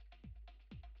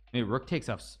 Maybe rook takes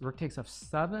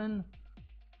f7.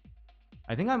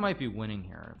 I think I might be winning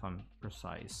here if I'm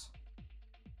precise.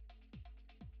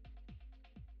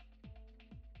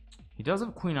 He does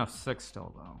have queen f6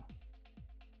 still though.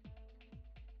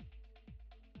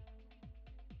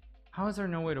 How is there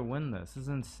no way to win this? This is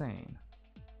insane.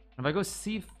 If I go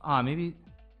c, maybe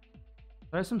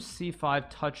I have some c5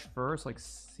 touch first, like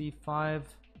c5.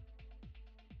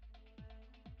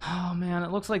 Oh man,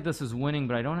 it looks like this is winning,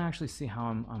 but I don't actually see how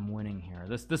I'm winning here.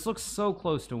 This looks so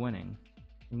close to winning.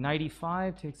 Knight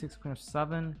e5, takes 6, queen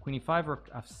f7, queen e5, rook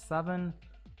f7.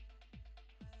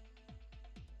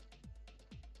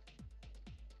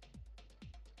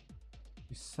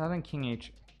 e7, king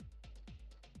h.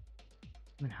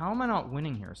 I mean, how am I not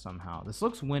winning here somehow? This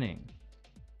looks winning.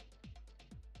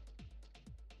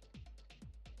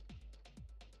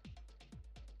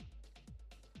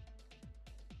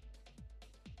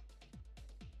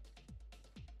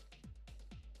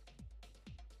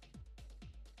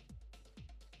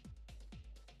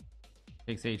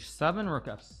 Takes h7, rook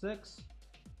f6.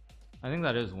 I think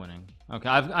that is winning. Okay,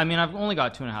 I mean, I've only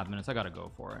got 2.5 minutes. I gotta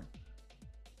go for it.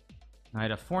 Knight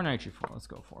f4, knight g4. Let's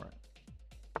go for it.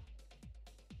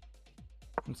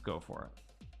 Let's go for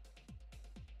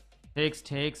it.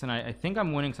 Takes, and I think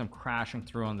I'm winning, so I'm crashing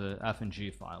through on the F and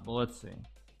G file, but let's see.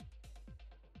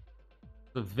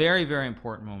 It's a very, very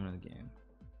important moment of the game.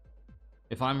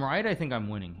 If I'm right, I think I'm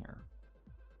winning here.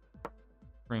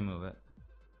 Remove it.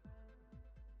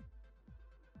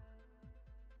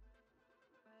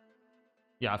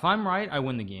 Yeah, if I'm right, I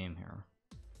win the game here.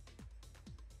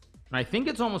 And I think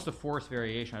it's almost a forced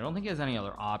variation. I don't think he has any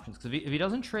other options, because if he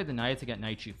doesn't trade the knight to get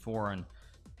knight g4, and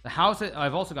the house,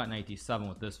 I've also got knight d7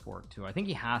 with this fork too. I think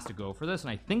he has to go for this, and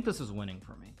I think this is winning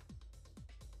for me.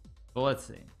 But let's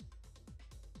see.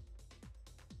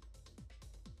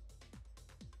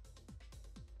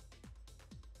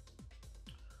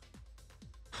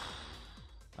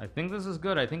 I think this is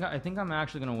good. I think I'm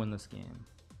actually going to win this game.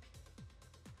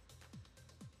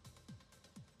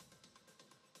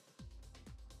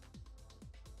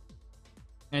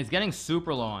 And it's getting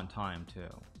super low on time too,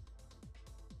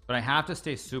 but I have to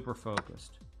stay super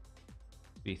focused.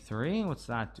 b3, what's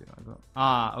that do? I go,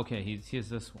 okay, he has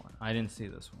this one. I didn't see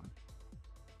this one.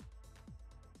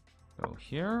 Go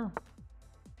here.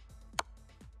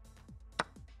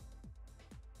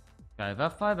 Okay, I have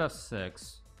f5,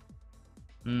 f6.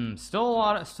 Still a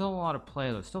lot of play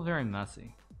though. Still very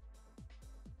messy.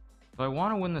 If I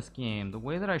want to win this game, the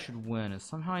way that I should win is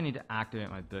somehow I need to activate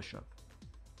my bishop.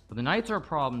 But the knights are a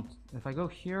problem. If I go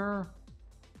here,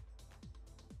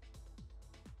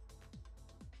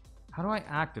 how do I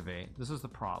activate? This is the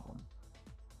problem.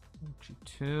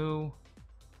 G2,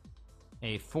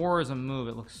 A4 is a move.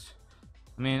 It looks,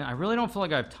 I mean, I really don't feel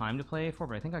like I have time to play A4,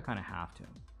 but I think I kind of have to.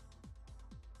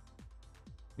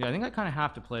 Yeah, I think I kind of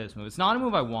have to play this move. It's not a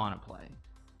move I want to play,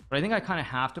 but I think I kind of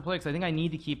have to play because I think I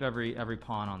need to keep every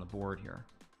pawn on the board here.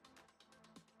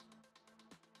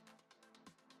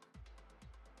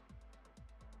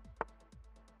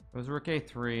 It was rook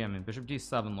A3. I mean, bishop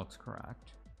D7 looks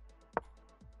correct.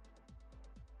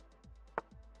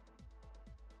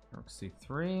 Rook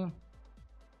C3.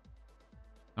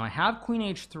 Now I have queen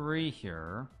H3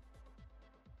 here.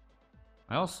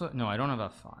 I also, no, I don't have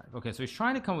F5. Okay, so he's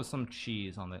trying to come with some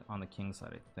cheese on the king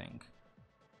side, I think.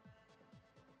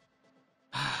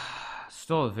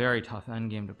 Still a very tough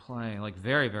endgame to play. Like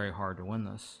very, very hard to win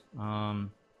this.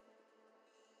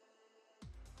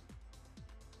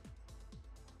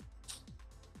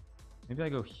 Maybe I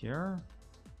go here.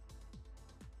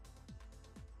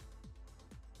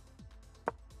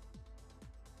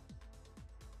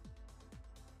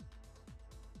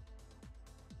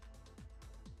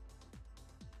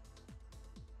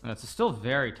 That's still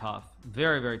very tough.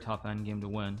 Very, very tough endgame to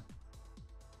win.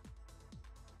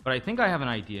 But I think I have an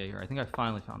idea here. I think I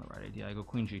finally found the right idea. I go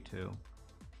queen G2.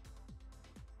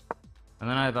 And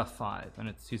then I have F5.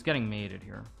 And he's getting mated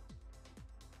here.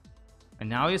 And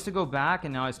now he has to go back,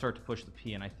 and now I start to push the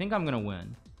P. And I think I'm going to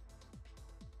win.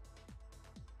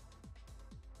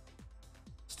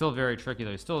 Still very tricky, though.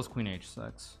 He still has queen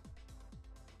H6.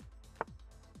 Go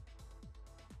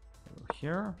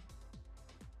here.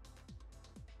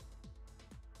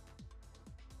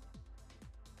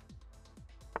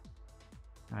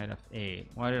 Knight F8.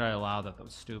 Why did I allow that? That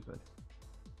was stupid.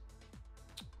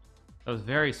 That was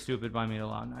very stupid by me to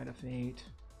allow knight F8.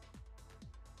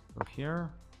 Go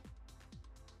here.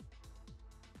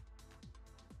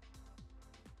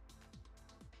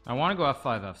 I want to go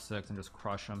F5, F6 and just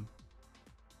crush him.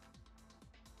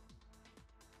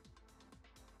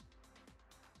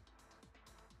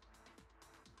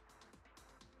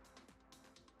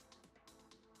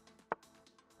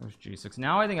 There's G6.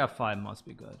 Now I think F5 must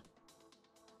be good.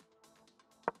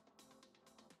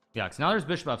 Yeah, because now there's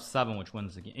bishop F7, which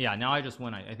wins the game. Yeah, now I just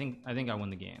win. I think I win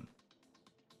the game.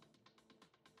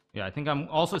 Yeah, I think I'm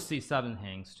also C7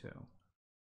 hangs too.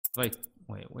 Like,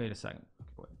 wait a second.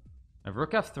 Okay, wait. I have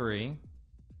rook F3.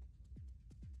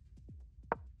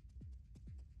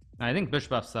 And I think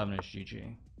bishop F7 is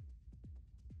GG.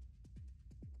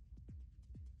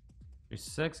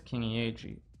 G6, king E8,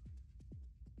 G.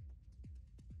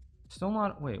 Still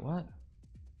not. Wait, what?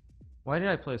 Why did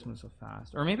I play this move so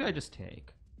fast? Or maybe I just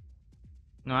take.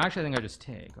 No, actually I think I just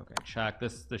take. Okay, check.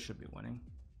 This should be winning.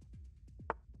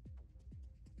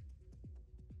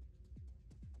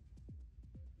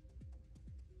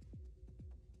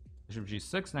 Bishop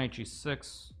G6, knight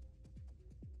G6,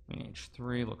 queen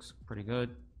H3 looks pretty good.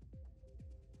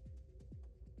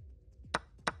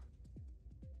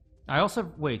 I also,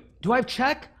 wait, do I have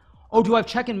check? Oh, do I have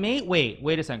check and mate? Wait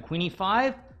a second. Queen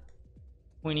E5,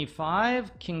 queen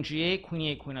E5, king G8, queen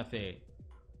E8, queen F8.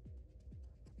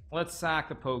 Let's sack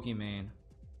the Pokemon.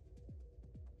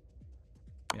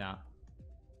 Yeah.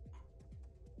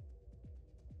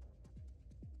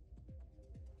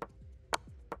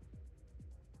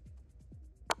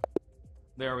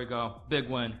 There we go. Big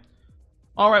win.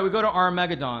 All right, we go to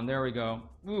Armageddon. There we go.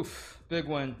 Oof, big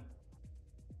win.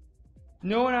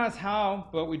 No one asks how,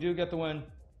 but we do get the win.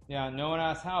 Yeah, no one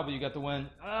asks how, but you get the win.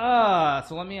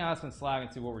 So let me ask in Slack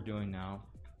and see what we're doing now.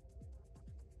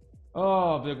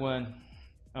 Oh, big win.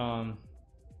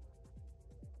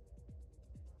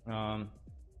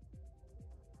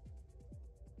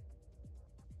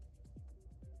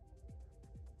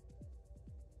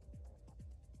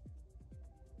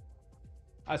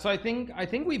 So I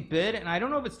think we bid, and I don't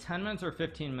know if it's 10 minutes or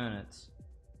 15 minutes,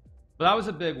 but that was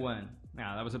a big win.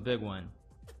 Yeah, that was a big win.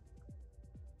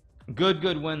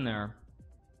 Good win there.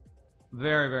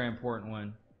 Very, very important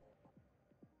win.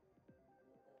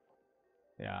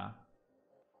 Yeah.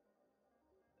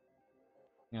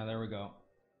 Yeah, there we go.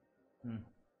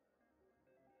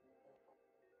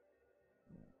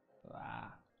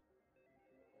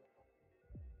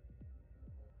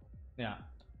 Yeah.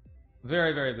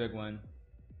 Very, very big win.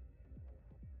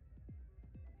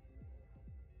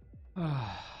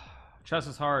 Chess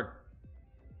is hard.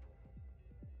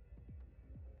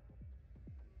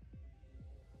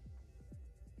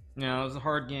 Yeah, it was a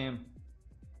hard game.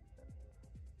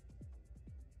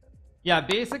 Yeah,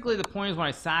 basically the point is when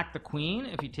I sack the queen,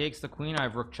 if he takes the queen, I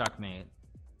have rook checkmate.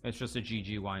 It's just a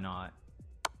GG, why not?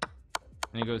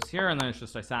 And he goes here, and then it's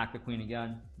just I sack the queen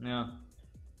again. Yeah,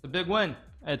 it's a big win.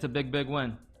 It's a big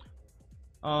win.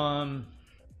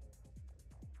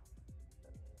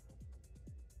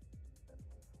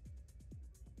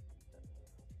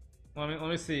 Let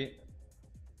me see.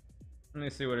 Let me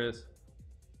see what it is.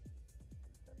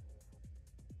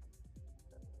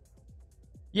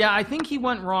 Yeah, I think he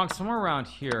went wrong somewhere around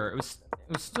here. It was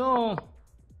still,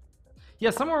 yeah,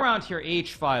 somewhere around here.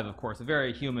 H5, of course, a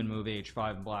very human move.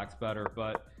 H5 and black's better,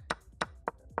 but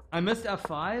I missed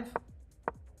F5.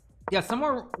 Yeah,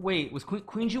 somewhere. Wait, was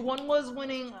Queen G1 was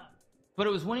winning, but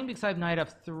it was winning because I have Knight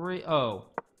F3. Oh,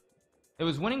 it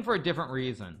was winning for a different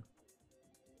reason.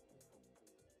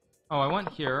 Oh, I went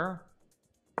here.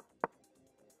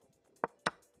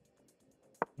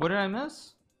 What did I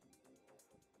miss?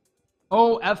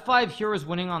 Oh, F5 here is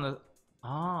winning on the...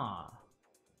 Ah.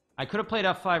 I could have played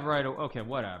F5 right away. Okay,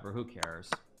 whatever. Who cares?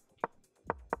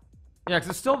 Yeah, because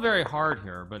it's still very hard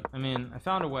here, but, I mean, I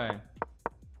found a way.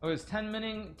 Oh, it's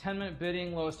 10-minute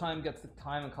bidding. Lowest time gets the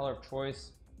time and color of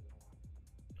choice.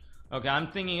 Okay,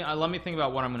 I'm thinking... let me think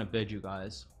about what I'm going to bid you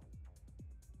guys.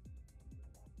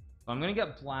 So I'm going to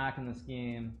get black in this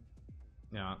game.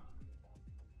 Yeah.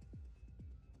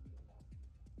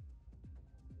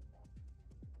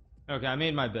 Okay, I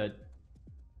made my bid.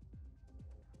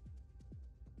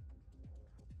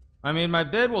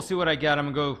 We'll see what I get.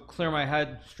 I'm gonna go clear my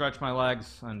head, stretch my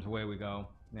legs, and away we go.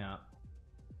 Yeah.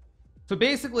 So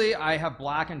basically I have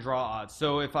black and draw odds.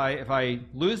 So if I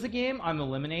lose the game, I'm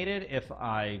eliminated. If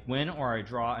I win or I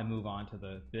draw, I move on to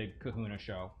the big kahuna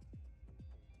show.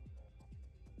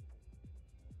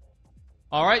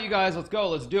 All right, you guys, let's go.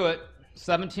 Let's do it.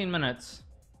 17 minutes.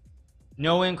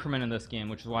 No increment in this game,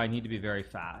 which is why I need to be very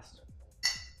fast.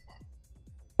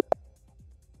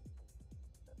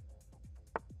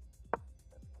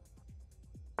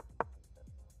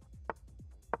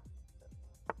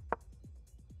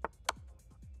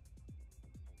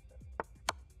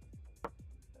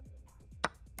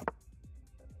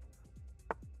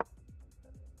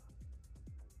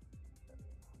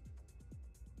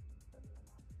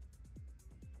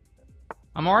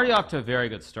 I'm already off to a very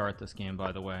good start this game,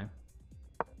 by the way.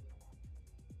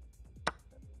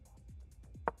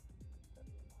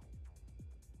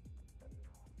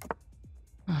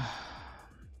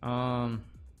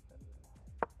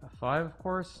 F5, of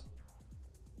course.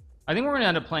 I think we're gonna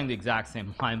end up playing the exact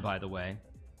same line, by the way,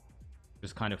 which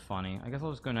is kind of funny. I guess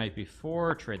I'll just go knight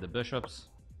b4, trade the bishops.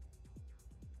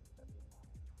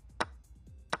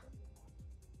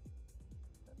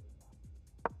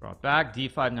 Draw it back,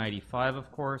 d5, knight e5,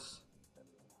 of course.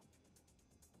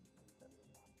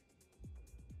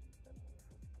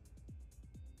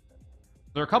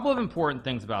 There are a couple of important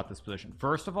things about this position.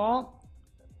 First of all,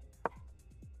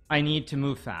 I need to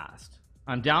move fast.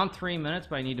 I'm down 3 minutes,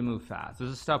 but I need to move fast. This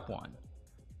is step one.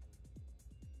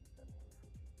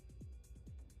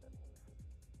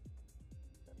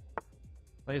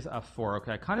 Plays f4.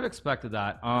 Okay, I kind of expected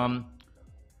that. Oh,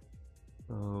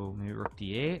 maybe rook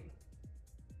d8.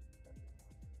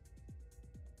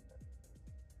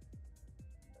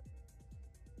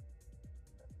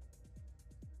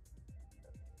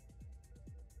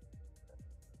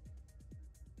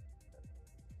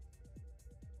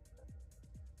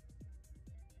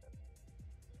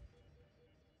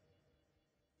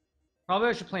 Probably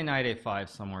I should play knight a5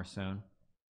 somewhere soon.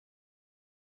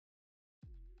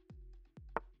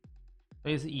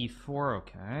 Plays e4,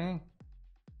 okay.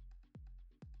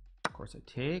 Of course I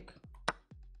take.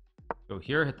 Go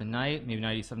here, hit the knight, maybe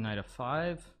knight e7, knight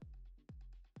f5.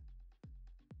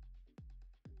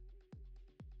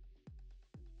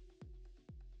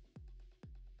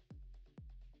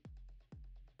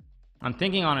 I'm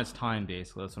thinking on its time,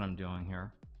 basically. That's what I'm doing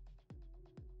here.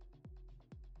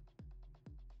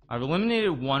 I've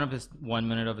eliminated 1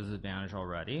 minute of his advantage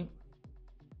already.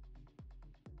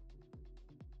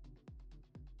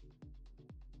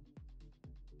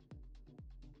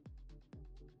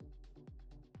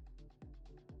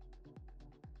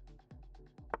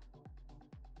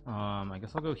 I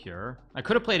guess I'll go here. I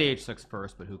could have played h6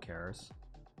 first, but who cares?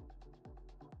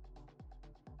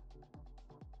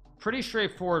 Pretty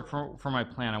straightforward for my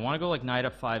plan. I want to go like knight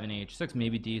f5 and h6,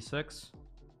 maybe d6.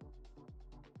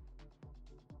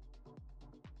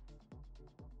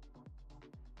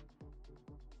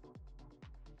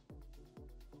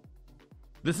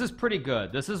 This is pretty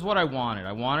good. This is what I wanted.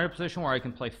 I wanted a position where I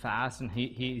can play fast and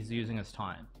he's using his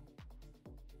time.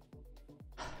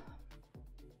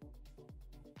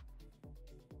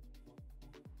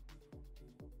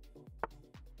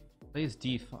 Plays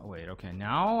d5. Wait, okay,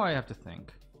 now I have to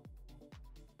think.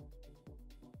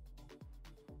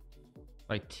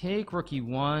 If I take rook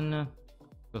e1,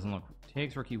 Doesn't look.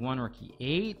 Takes rook e1, rook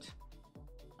e8.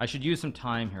 I should use some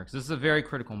time here because this is a very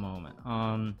critical moment.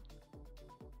 And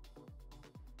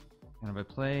if I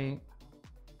play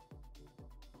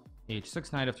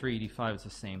h6, knight f3, e5, it's the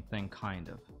same thing, kind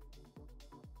of.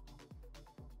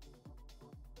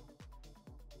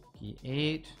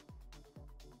 e8,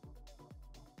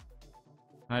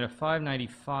 knight f5, knight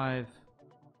e5,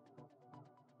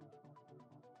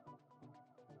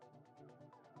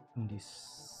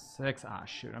 d6. Ah,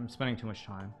 shoot, I'm spending too much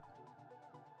time.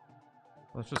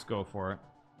 Let's just go for it.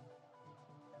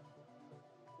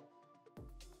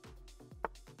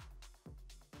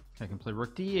 I can play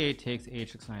rook d8, takes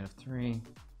h6, knight f3,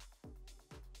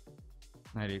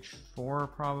 knight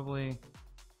h4 probably.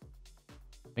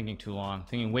 Thinking too long,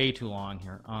 thinking way too long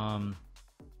here.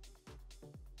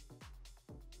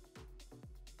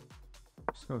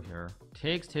 Let's go here.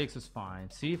 Takes is fine.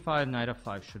 c5, knight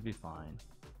f5 should be fine.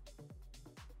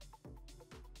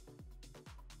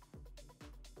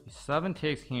 e7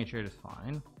 takes, king h8 is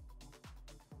fine.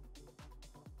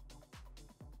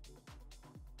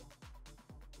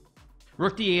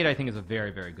 Rook d8 I think is a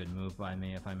very good move by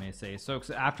me, if I may say so.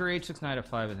 Because after h6, knight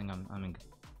f5, I think I'm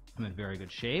in very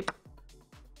good shape.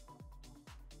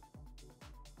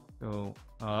 Go,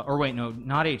 or wait, no,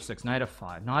 not h6, knight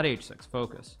f5, not h6.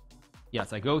 Focus.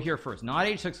 Yes, I go here first, not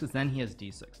h6, because then he has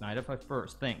d6. Knight f5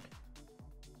 first. Think.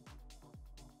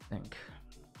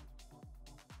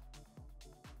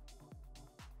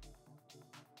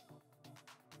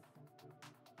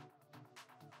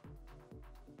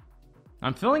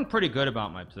 I'm feeling pretty good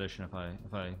about my position,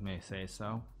 if I may say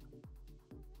so.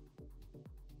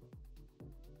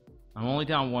 I'm only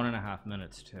down 1.5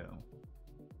 minutes too.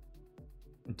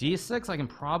 d6 I can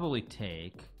probably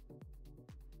take.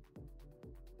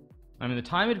 I mean, the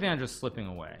time advantage is slipping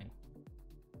away,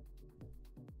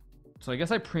 so I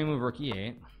guess I pre-move rook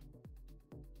e8.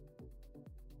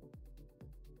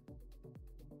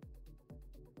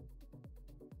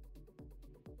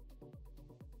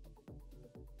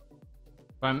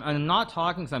 But I'm not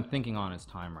talking because I'm thinking on his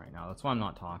time right now. That's why I'm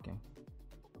not talking.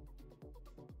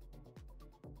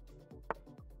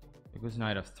 It goes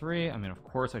knight f3. I mean, of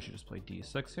course I should just play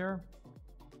d6 here.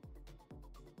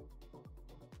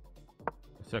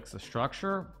 Fix the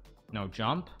structure. No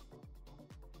jump.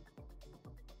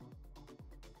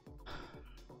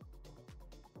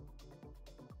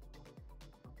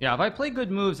 Yeah, if I play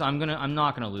good moves, I'm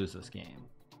not gonna lose this game.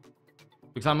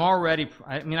 Because I'm already,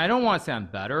 I mean, I don't want to say I'm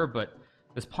better, but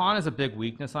this pawn is a big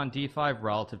weakness on d5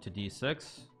 relative to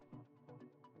d6,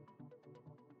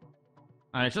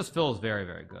 and it just feels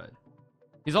very good.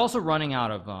 He's also running out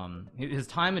of his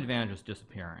time advantage is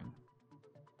disappearing.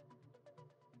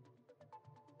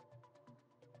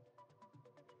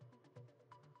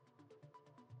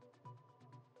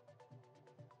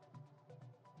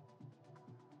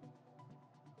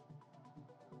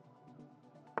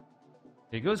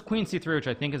 He goes queen c3, which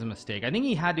I think is a mistake. I think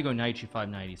he had to go knight g5,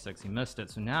 knight e6. He missed it.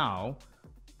 So now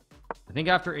I think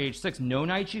after h6, no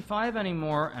knight g5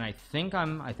 anymore, and I think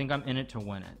I'm in it to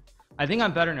win it. I think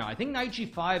I'm better now. I think knight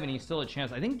g5 and he's still a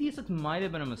chance. I think d6 might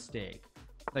have been a mistake.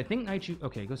 I think knight g,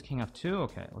 okay, goes king f2.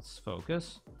 Okay, let's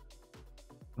focus.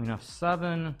 Queen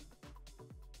f7,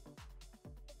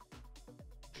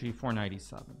 g4, knight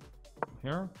e7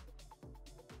 here.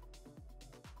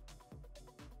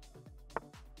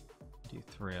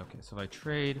 d3. Okay, so if I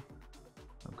trade,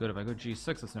 no good. If I go g6,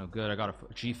 that's no good. I got a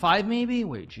g5 maybe.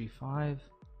 Wait, g5. I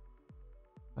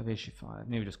have h5.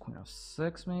 Maybe just queen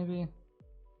f6 maybe.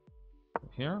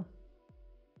 Here.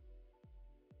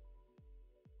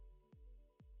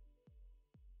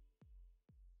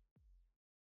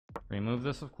 Remove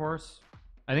this, of course.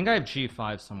 I think I have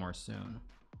g5 somewhere soon.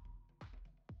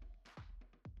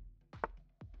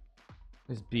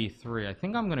 There's b3. I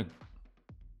think I'm gonna,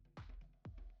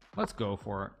 let's go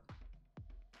for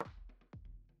it.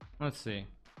 Let's see.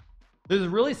 This is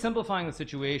really simplifying the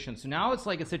situation. So now it's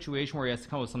like a situation where he has to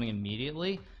come up with something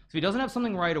immediately. So if he doesn't have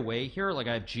something right away here, like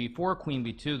I have g4, queen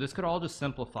b2, this could all just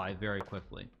simplify very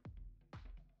quickly.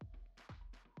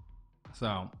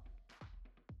 So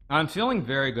I'm feeling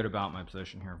very good about my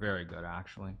position here. Very good,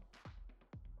 actually.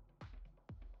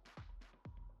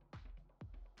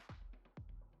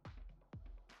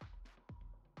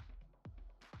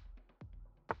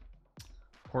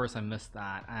 Of course, I missed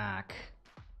that. Ack.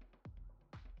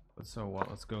 But so what?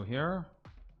 Let's go here.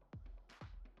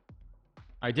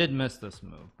 I did miss this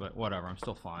move, but whatever. I'm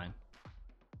still fine.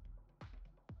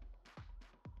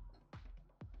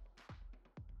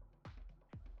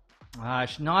 I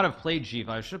should not have played g5.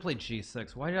 I should have played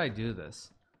g6. Why did I do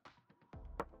this?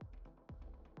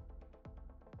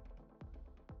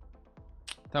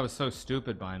 That was so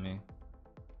stupid by me.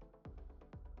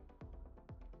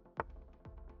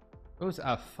 Goes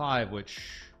f5, which...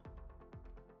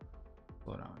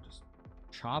 Hold on, just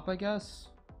chop, I guess.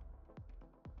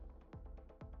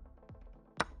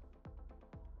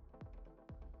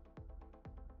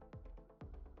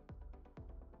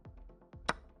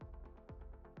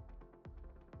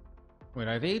 Wait,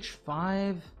 I have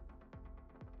h5.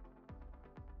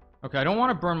 Okay, I don't want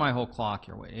to burn my whole clock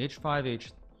here. Wait,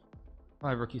 h5,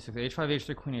 h5, rook e6, h5,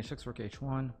 h3, queen h6, rook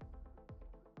h1,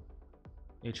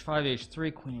 h5,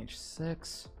 h3, queen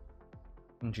h6,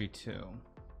 and g2.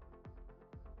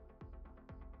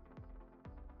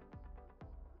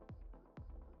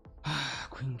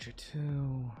 Queen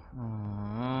g2.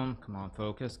 Come on,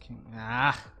 focus. King.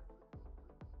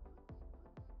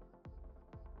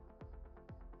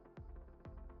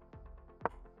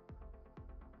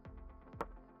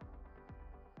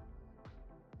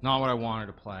 Not what I wanted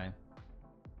to play.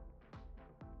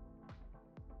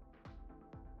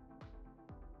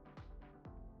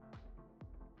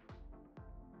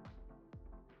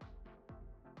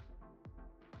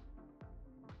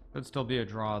 Could still be a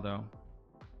draw though.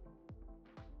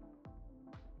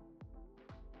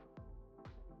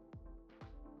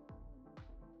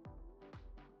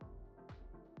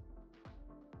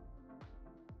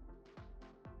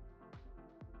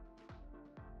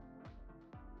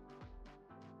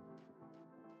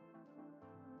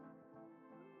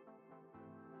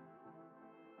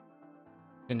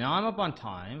 Okay, now I'm up on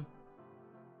time.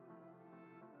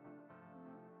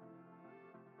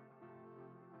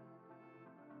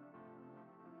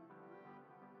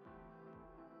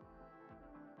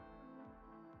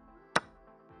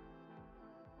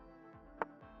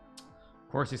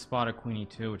 Of course he spotted queen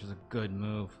e2, which is a good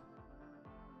move.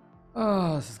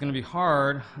 Oh, this is gonna be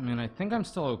hard. I mean, I think I'm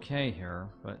still okay here,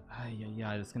 but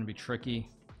yeah, this is gonna be tricky.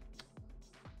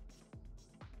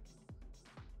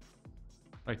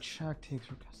 If I check, takes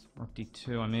rook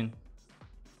d2. I mean,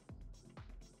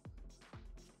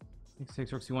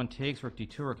 takes rook c1, takes rook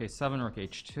d2, rook a7, rook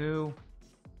h2.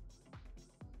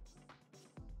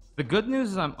 The good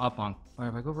news is I'm up on.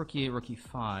 If I go rook e8, rook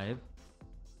e5,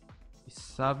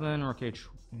 e7, rook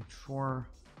h4,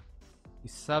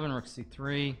 e7, rook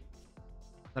c3. Is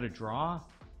that a draw?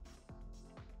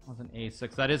 That was an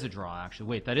a6. That is a draw, actually.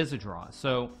 Wait, that is a draw.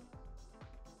 So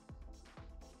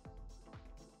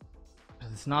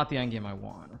it's not the endgame I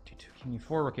want. Rook d2, king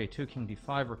e4, rook a2, king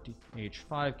d5, rook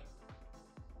h5,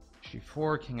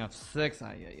 g4, king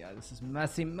f6. Yeah, this is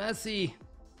messy.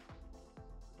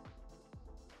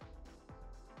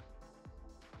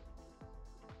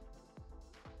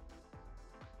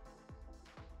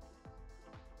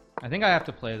 I think I have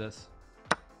to play this.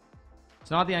 It's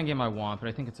not the endgame I want, but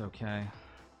I think it's okay.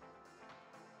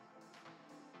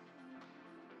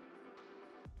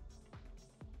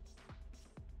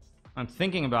 I'm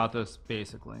thinking about this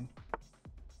basically.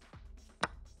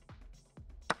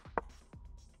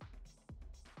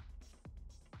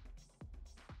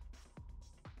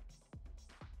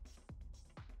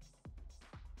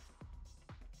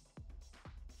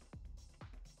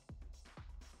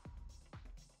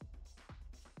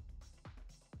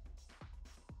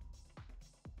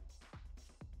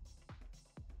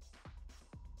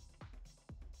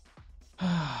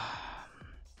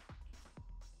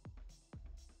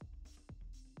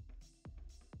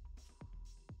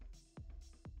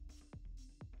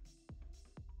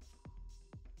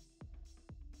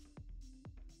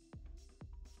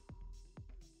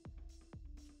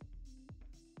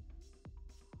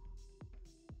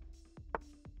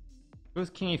 It was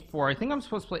king e4. I think I'm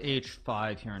supposed to play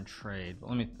h5 here and trade, but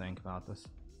let me think about this.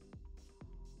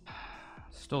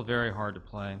 Still very hard to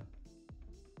play.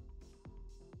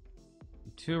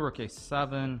 e2, rook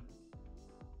a7.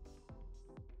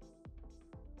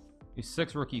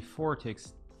 e6, rook e4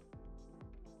 takes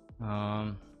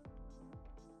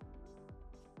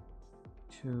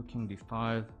 2, king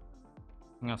d5,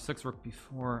 king f6, rook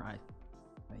b4.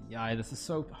 Yeah, this is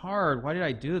so hard. Why did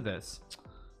I do this?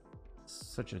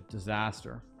 Such a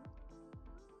disaster.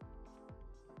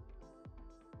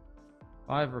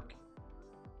 5 rook.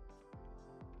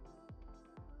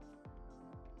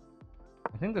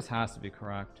 I think this has to be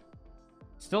correct.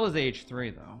 Still is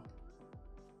h3 though.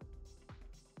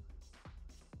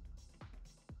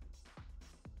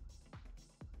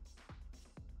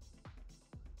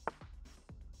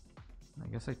 I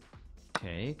guess I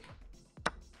take.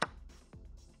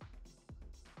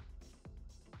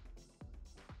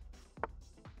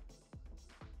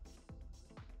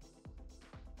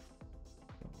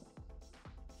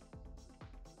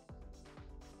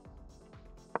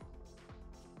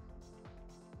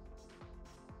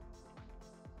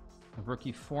 Rook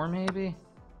e4 maybe.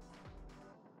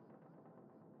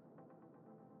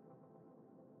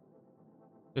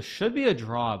 This should be a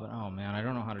draw, but oh man, I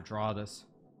don't know how to draw this.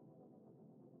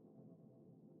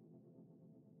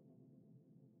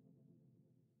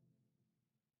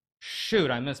 Shoot,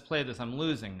 I misplayed this. I'm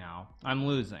losing now. I'm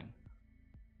losing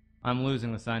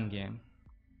this endgame,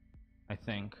 I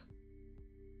think.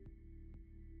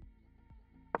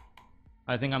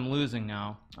 I think I'm losing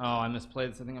now. Oh, I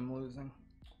misplayed this. I think I'm losing.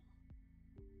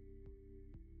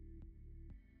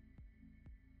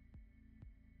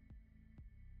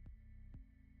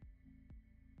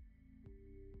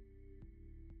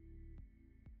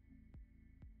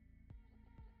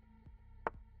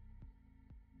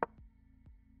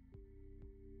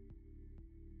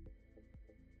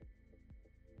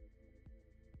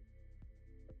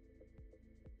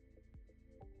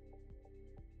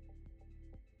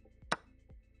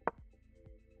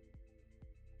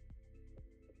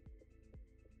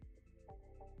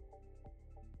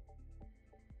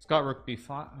 It's got rook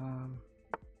b5.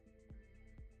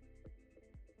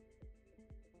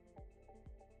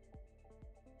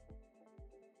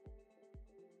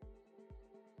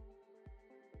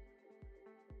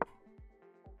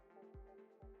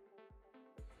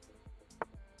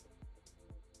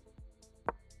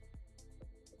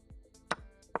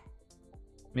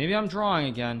 Maybe I'm drawing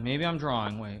again. Maybe I'm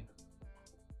drawing. Wait.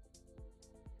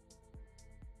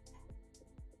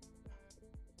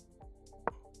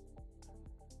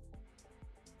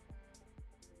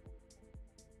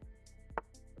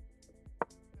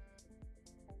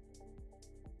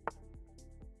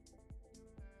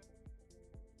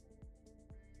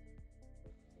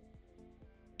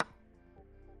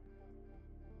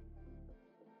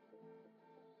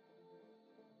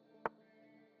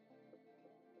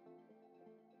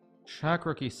 Check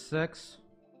rook e6.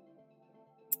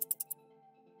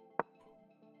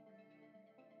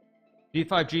 g5,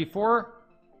 g4.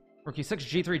 Rook e6,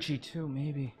 g3, g2,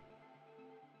 maybe.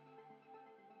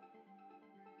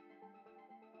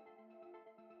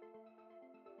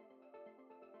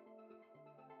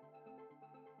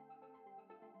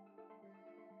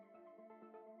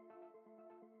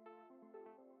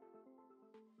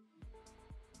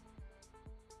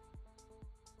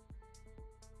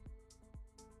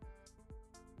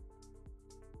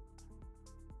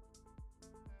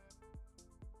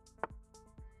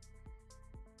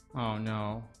 Oh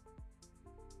no.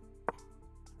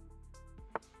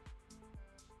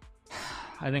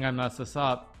 I think I messed this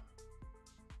up.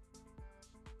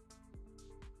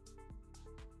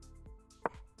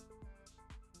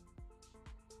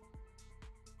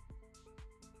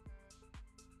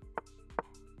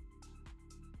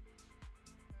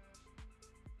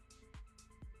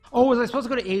 Oh, was I supposed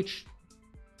to go to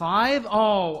h5?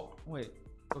 Oh, wait.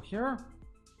 Go here?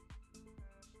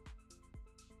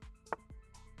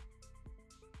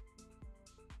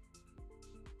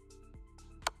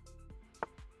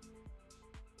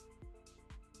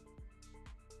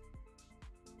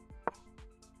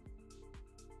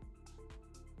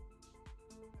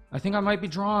 I think I might be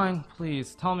drawing.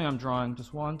 Please tell me I'm drawing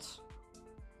just once.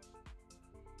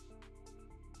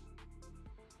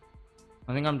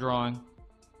 I think I'm drawing. He's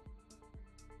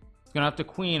gonna have to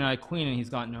queen. I queen and he's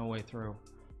got no way through.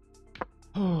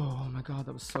 Oh my god,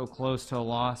 that was so close to a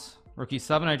loss. Rook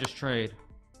e7, I just trade.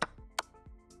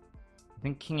 I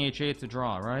think king h8 to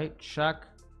draw, right? Check.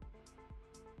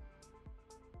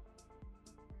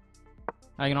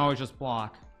 I can always just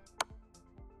block.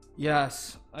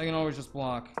 Yes, I can always just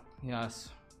block. Yes.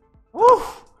 Woo!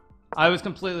 I was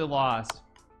completely lost.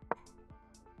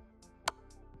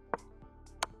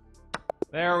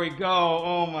 There we go.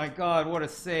 Oh my god, what a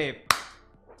save.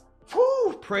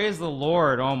 Whew! Praise the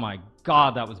Lord. Oh my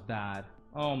god, that was bad.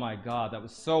 Oh my god, that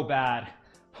was so bad.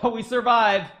 But we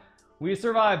survived. We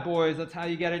survived, boys. That's how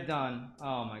you get it done.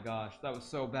 Oh my gosh, that was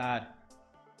so bad.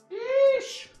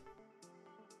 Yeesh!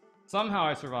 Somehow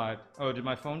I survived. Oh, did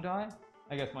my phone die?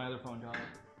 I guess my other phone died.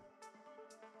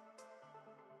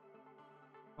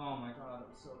 Oh my god, that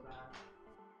was so bad.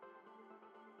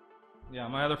 Yeah,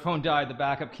 my other phone died, the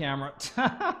backup camera.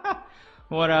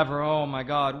 Whatever, oh my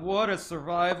god, what a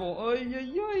survival. Ay,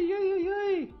 ay, ay, ay, ay,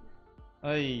 ay.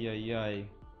 Ay, ay, ay.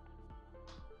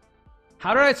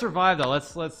 How did I survive though?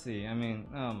 Let's see. I mean,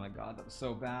 oh my god, that was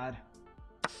so bad.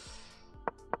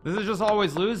 This is just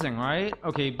always losing, right?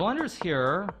 Okay, blunder's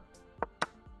here.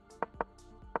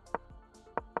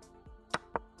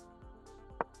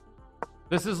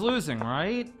 This is losing,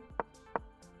 right?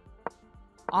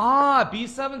 Ah,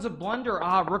 b7's a blunder.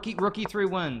 Ah, rook e3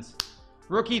 wins.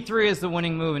 Rook e3 is the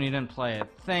winning move and he didn't play it.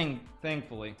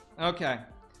 Thankfully. Okay.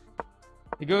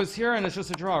 He goes here and it's just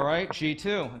a draw, right?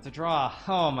 G2, it's a draw.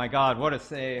 Oh my god, what a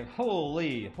save.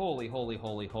 Holy.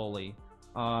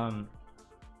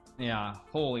 Yeah,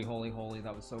 holy,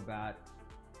 that was so bad.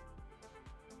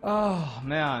 Oh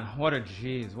man, what a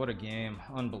jeez, what a game.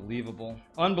 Unbelievable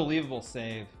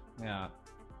save. Yeah,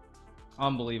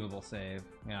 unbelievable save.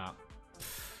 Yeah.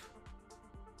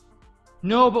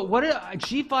 No, but what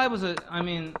G5 was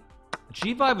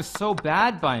G5 was so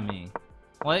bad by me.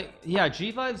 Like, yeah,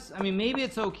 G5's, I mean, maybe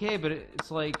it's okay, but it's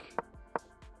like,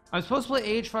 I'm supposed to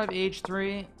play H5,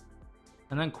 H3,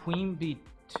 and then Queen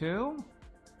B2?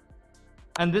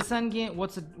 And this endgame,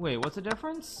 what's the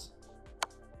difference?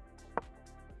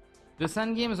 This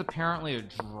endgame is apparently a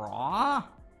draw?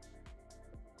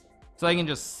 So I can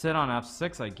just sit on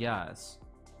F6, I guess.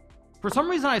 For some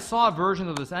reason, I saw versions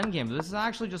of this endgame, but this is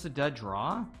actually just a dead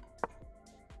draw?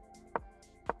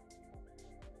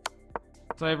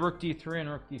 So I have Rook D3 and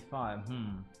Rook D5.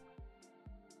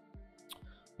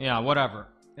 Yeah, whatever.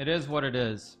 It is what it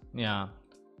is. Yeah.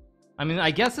 I mean,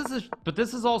 I guess this is, but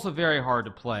this is also very hard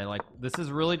to play. Like, this is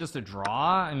really just a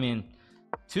draw. I mean,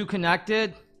 two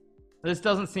connected. This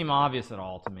doesn't seem obvious at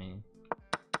all to me.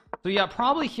 So yeah,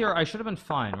 probably here I should have been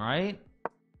fine, right?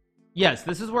 Yes,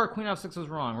 this is where Queen F6 was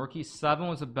wrong. Rook E7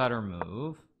 was a better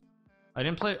move. I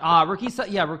didn't play Rook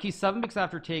E7, yeah, Rook E7, because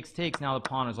after takes now the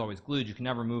pawn is always glued. You can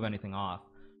never move anything off.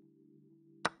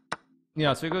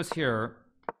 Yeah, so he goes here.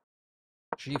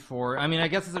 G4. I mean, I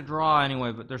guess it's a draw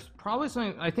anyway, but there's probably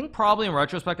something. I think probably in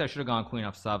retrospect I should have gone Queen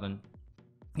F7.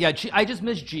 Yeah, I just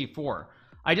missed G4.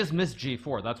 I just missed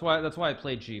G4. That's why I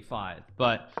played G5.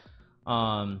 But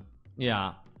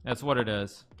yeah, that's what it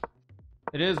is.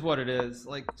 It is what it is.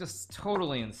 Like, just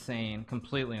totally insane,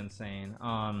 completely insane.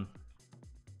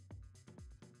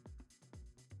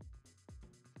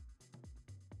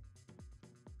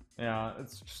 Yeah,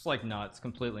 it's just like nuts,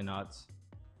 completely nuts.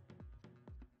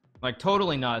 Like,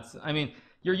 totally nuts. I mean,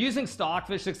 you're using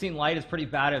Stockfish 16 Lite is pretty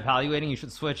bad at evaluating. You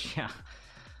should switch. Yeah.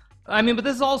 I mean, but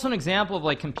this is also an example of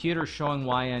like computers showing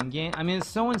why endgame. I mean, it's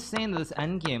so insane that this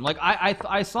endgame. Like,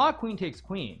 I saw Queen takes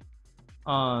Queen.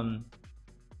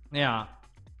 Yeah.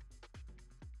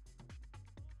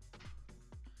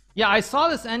 Yeah, I saw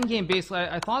this endgame basically.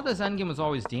 I thought this endgame was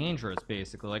always dangerous,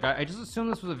 basically. Like, I just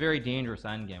assumed this was a very dangerous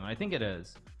endgame, and I think it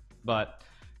is. But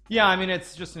yeah, I mean,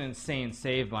 it's just an insane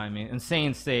save by me.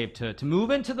 Insane save to move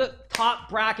into the top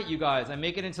bracket, you guys. I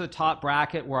make it into the top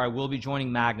bracket where I will be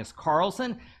joining Magnus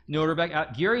Carlsen.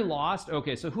 Noterbeck. Geary lost.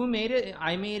 Okay, so who made it?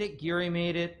 I made it. Geary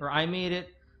made it. Or I made it.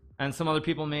 And some other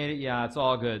people made it. Yeah, it's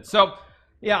all good. So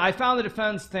yeah, I found the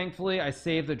defense. Thankfully, I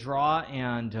saved the draw.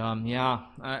 And yeah,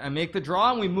 I make the draw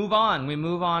and we move on. We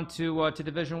move on to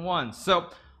Division 1.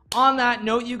 So on that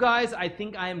note, you guys, I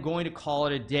think I am going to call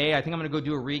it a day. I think I'm going to go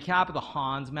do a recap of the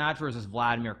Hans match versus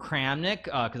Vladimir Kramnik,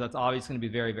 because that's obviously going to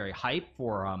be very, very hype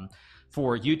for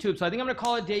YouTube. So I think I'm going to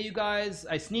call it a day, you guys.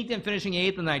 I sneaked in finishing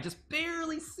 8th, and I just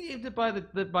barely saved it by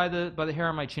the hair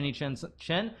on my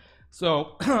chin.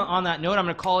 So on that note, I'm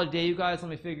going to call it a day, you guys.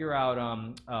 Let me figure out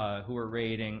who we're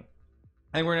rating.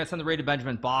 I think we're going to send the raid to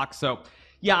Benjamin Bach. So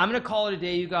yeah, I'm gonna call it a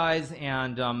day, you guys,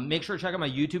 and make sure to check out my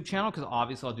YouTube channel, because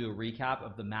obviously I'll do a recap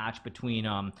of the match between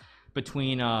Hans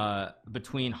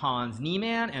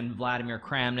Niemann and Vladimir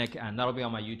Kramnik, and that'll be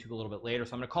on my YouTube a little bit later.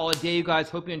 So I'm gonna call it a day, you guys.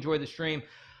 Hope you enjoyed the stream.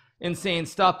 Insane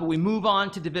stuff. But we move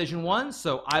on to Division 1,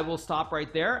 so I will stop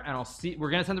right there, and we're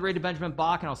gonna send the raid to Benjamin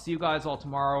Bach, and I'll see you guys all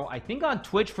tomorrow, I think on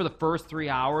Twitch for the first 3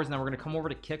 hours, and then we're gonna come over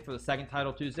to Kick for the second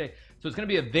title Tuesday. So it's gonna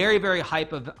be a very, very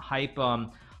hype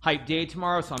day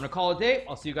tomorrow. So I'm gonna call it a day.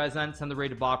 I'll see you guys then. Send the raid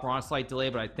to Bach. We're on a slight delay,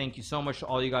 but I thank you so much to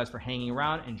all you guys for hanging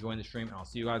around and joining the stream, and I'll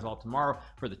see you guys all tomorrow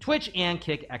for the Twitch and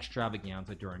Kick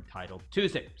extravaganza during Title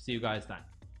Tuesday. See you guys then.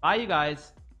 Bye, you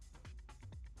guys.